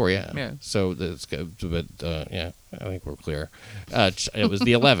 Wednesday before, yeah. Yeah. So that's good, but yeah, I think we're clear. It was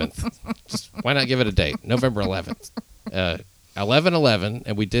the 11th. Just, why not give it a date? November 11th. 11/11,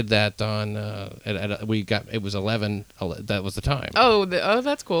 and we did that on. It was 11. That was the time. Oh,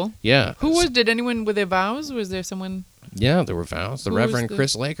 that's cool. Yeah. Did anyone with their vows? Was there someone? Yeah, there were vows. The Who was Reverend the-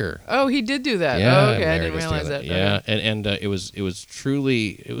 Chris Laker. Oh, he did do that. Yeah, Oh, okay, I married didn't us realize together. that. Yeah, Okay. and it was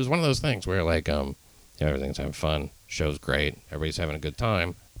truly, it was one of those things where like everything's having fun, show's great, everybody's having a good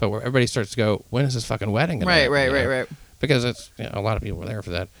time, but where everybody starts to go, when is this fucking wedding gonna happen, you know? Right. Because it's a lot of people were there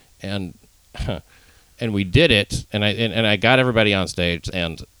for that, and and we did it, and I got everybody on stage,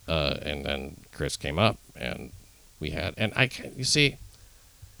 and then Chris came up, and we had, and you see,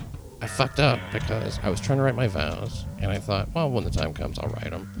 I fucked up because I was trying to write my vows, and I thought, well, when the time comes, I'll write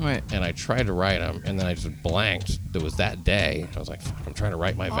them. Right. And I tried to write them, and then I just blanked. It was that day. I was like, fuck, I'm trying to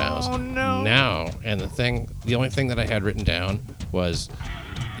write my vows. Oh, no. Now, and the only thing that I had written down was,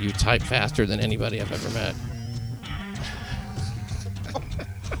 you type faster than anybody I've ever met.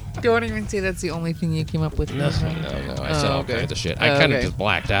 Don't even say that's the only thing you came up with. No. I said all okay. kinds of shit. I kind of Okay. just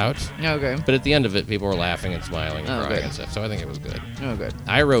blacked out. Okay. But at the end of it, people were laughing and smiling and Oh, crying good. and stuff. So I think it was good. Oh, good.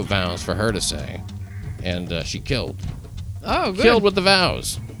 I wrote vows for her to say, and she killed. Oh, good. Killed with the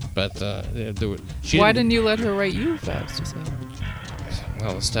vows. But she Why didn't you let her write you vows to say?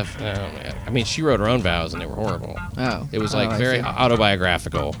 Well, the stuff. Oh, man. I mean, she wrote her own vows, and they were horrible. Oh. It was Oh, like I very see.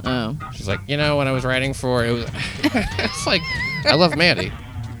 autobiographical. Oh. She's like, when I was writing for it was. It's like, I love Mandy,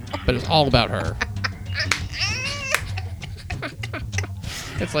 but it was all about her.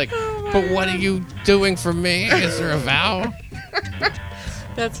 It's like, but what are you doing for me? Is there a vow?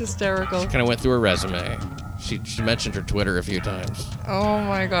 That's hysterical. Kind of went through her resume. She mentioned her Twitter a few times. Oh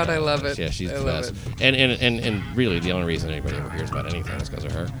my God, I love it. Yeah, she's I the love best. it. And really, the only reason anybody ever hears about anything is because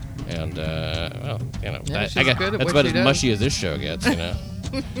of her. And well, Yeah, I she's guess good at that's what about she as does. mushy as this show gets,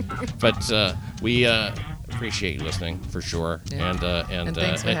 But we appreciate you listening for sure. Yeah. And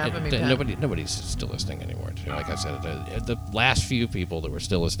thanks for having me, Pat. Nobody's still listening anymore. Like I said, the last few people that were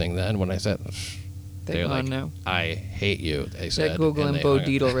still listening then, when I said, They're like, gone now. I hate you. They said. They're Googling and they Bo hung up.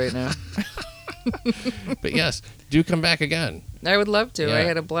 Dietl right now. But yes, do come back again. I would love to. Yeah. I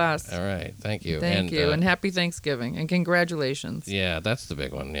had a blast. All right, thank you. Thank you, and happy Thanksgiving, and congratulations. yeah, that's the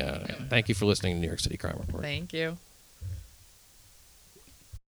big one. Yeah. Thank you for listening to New York City Crime Report. Thank you.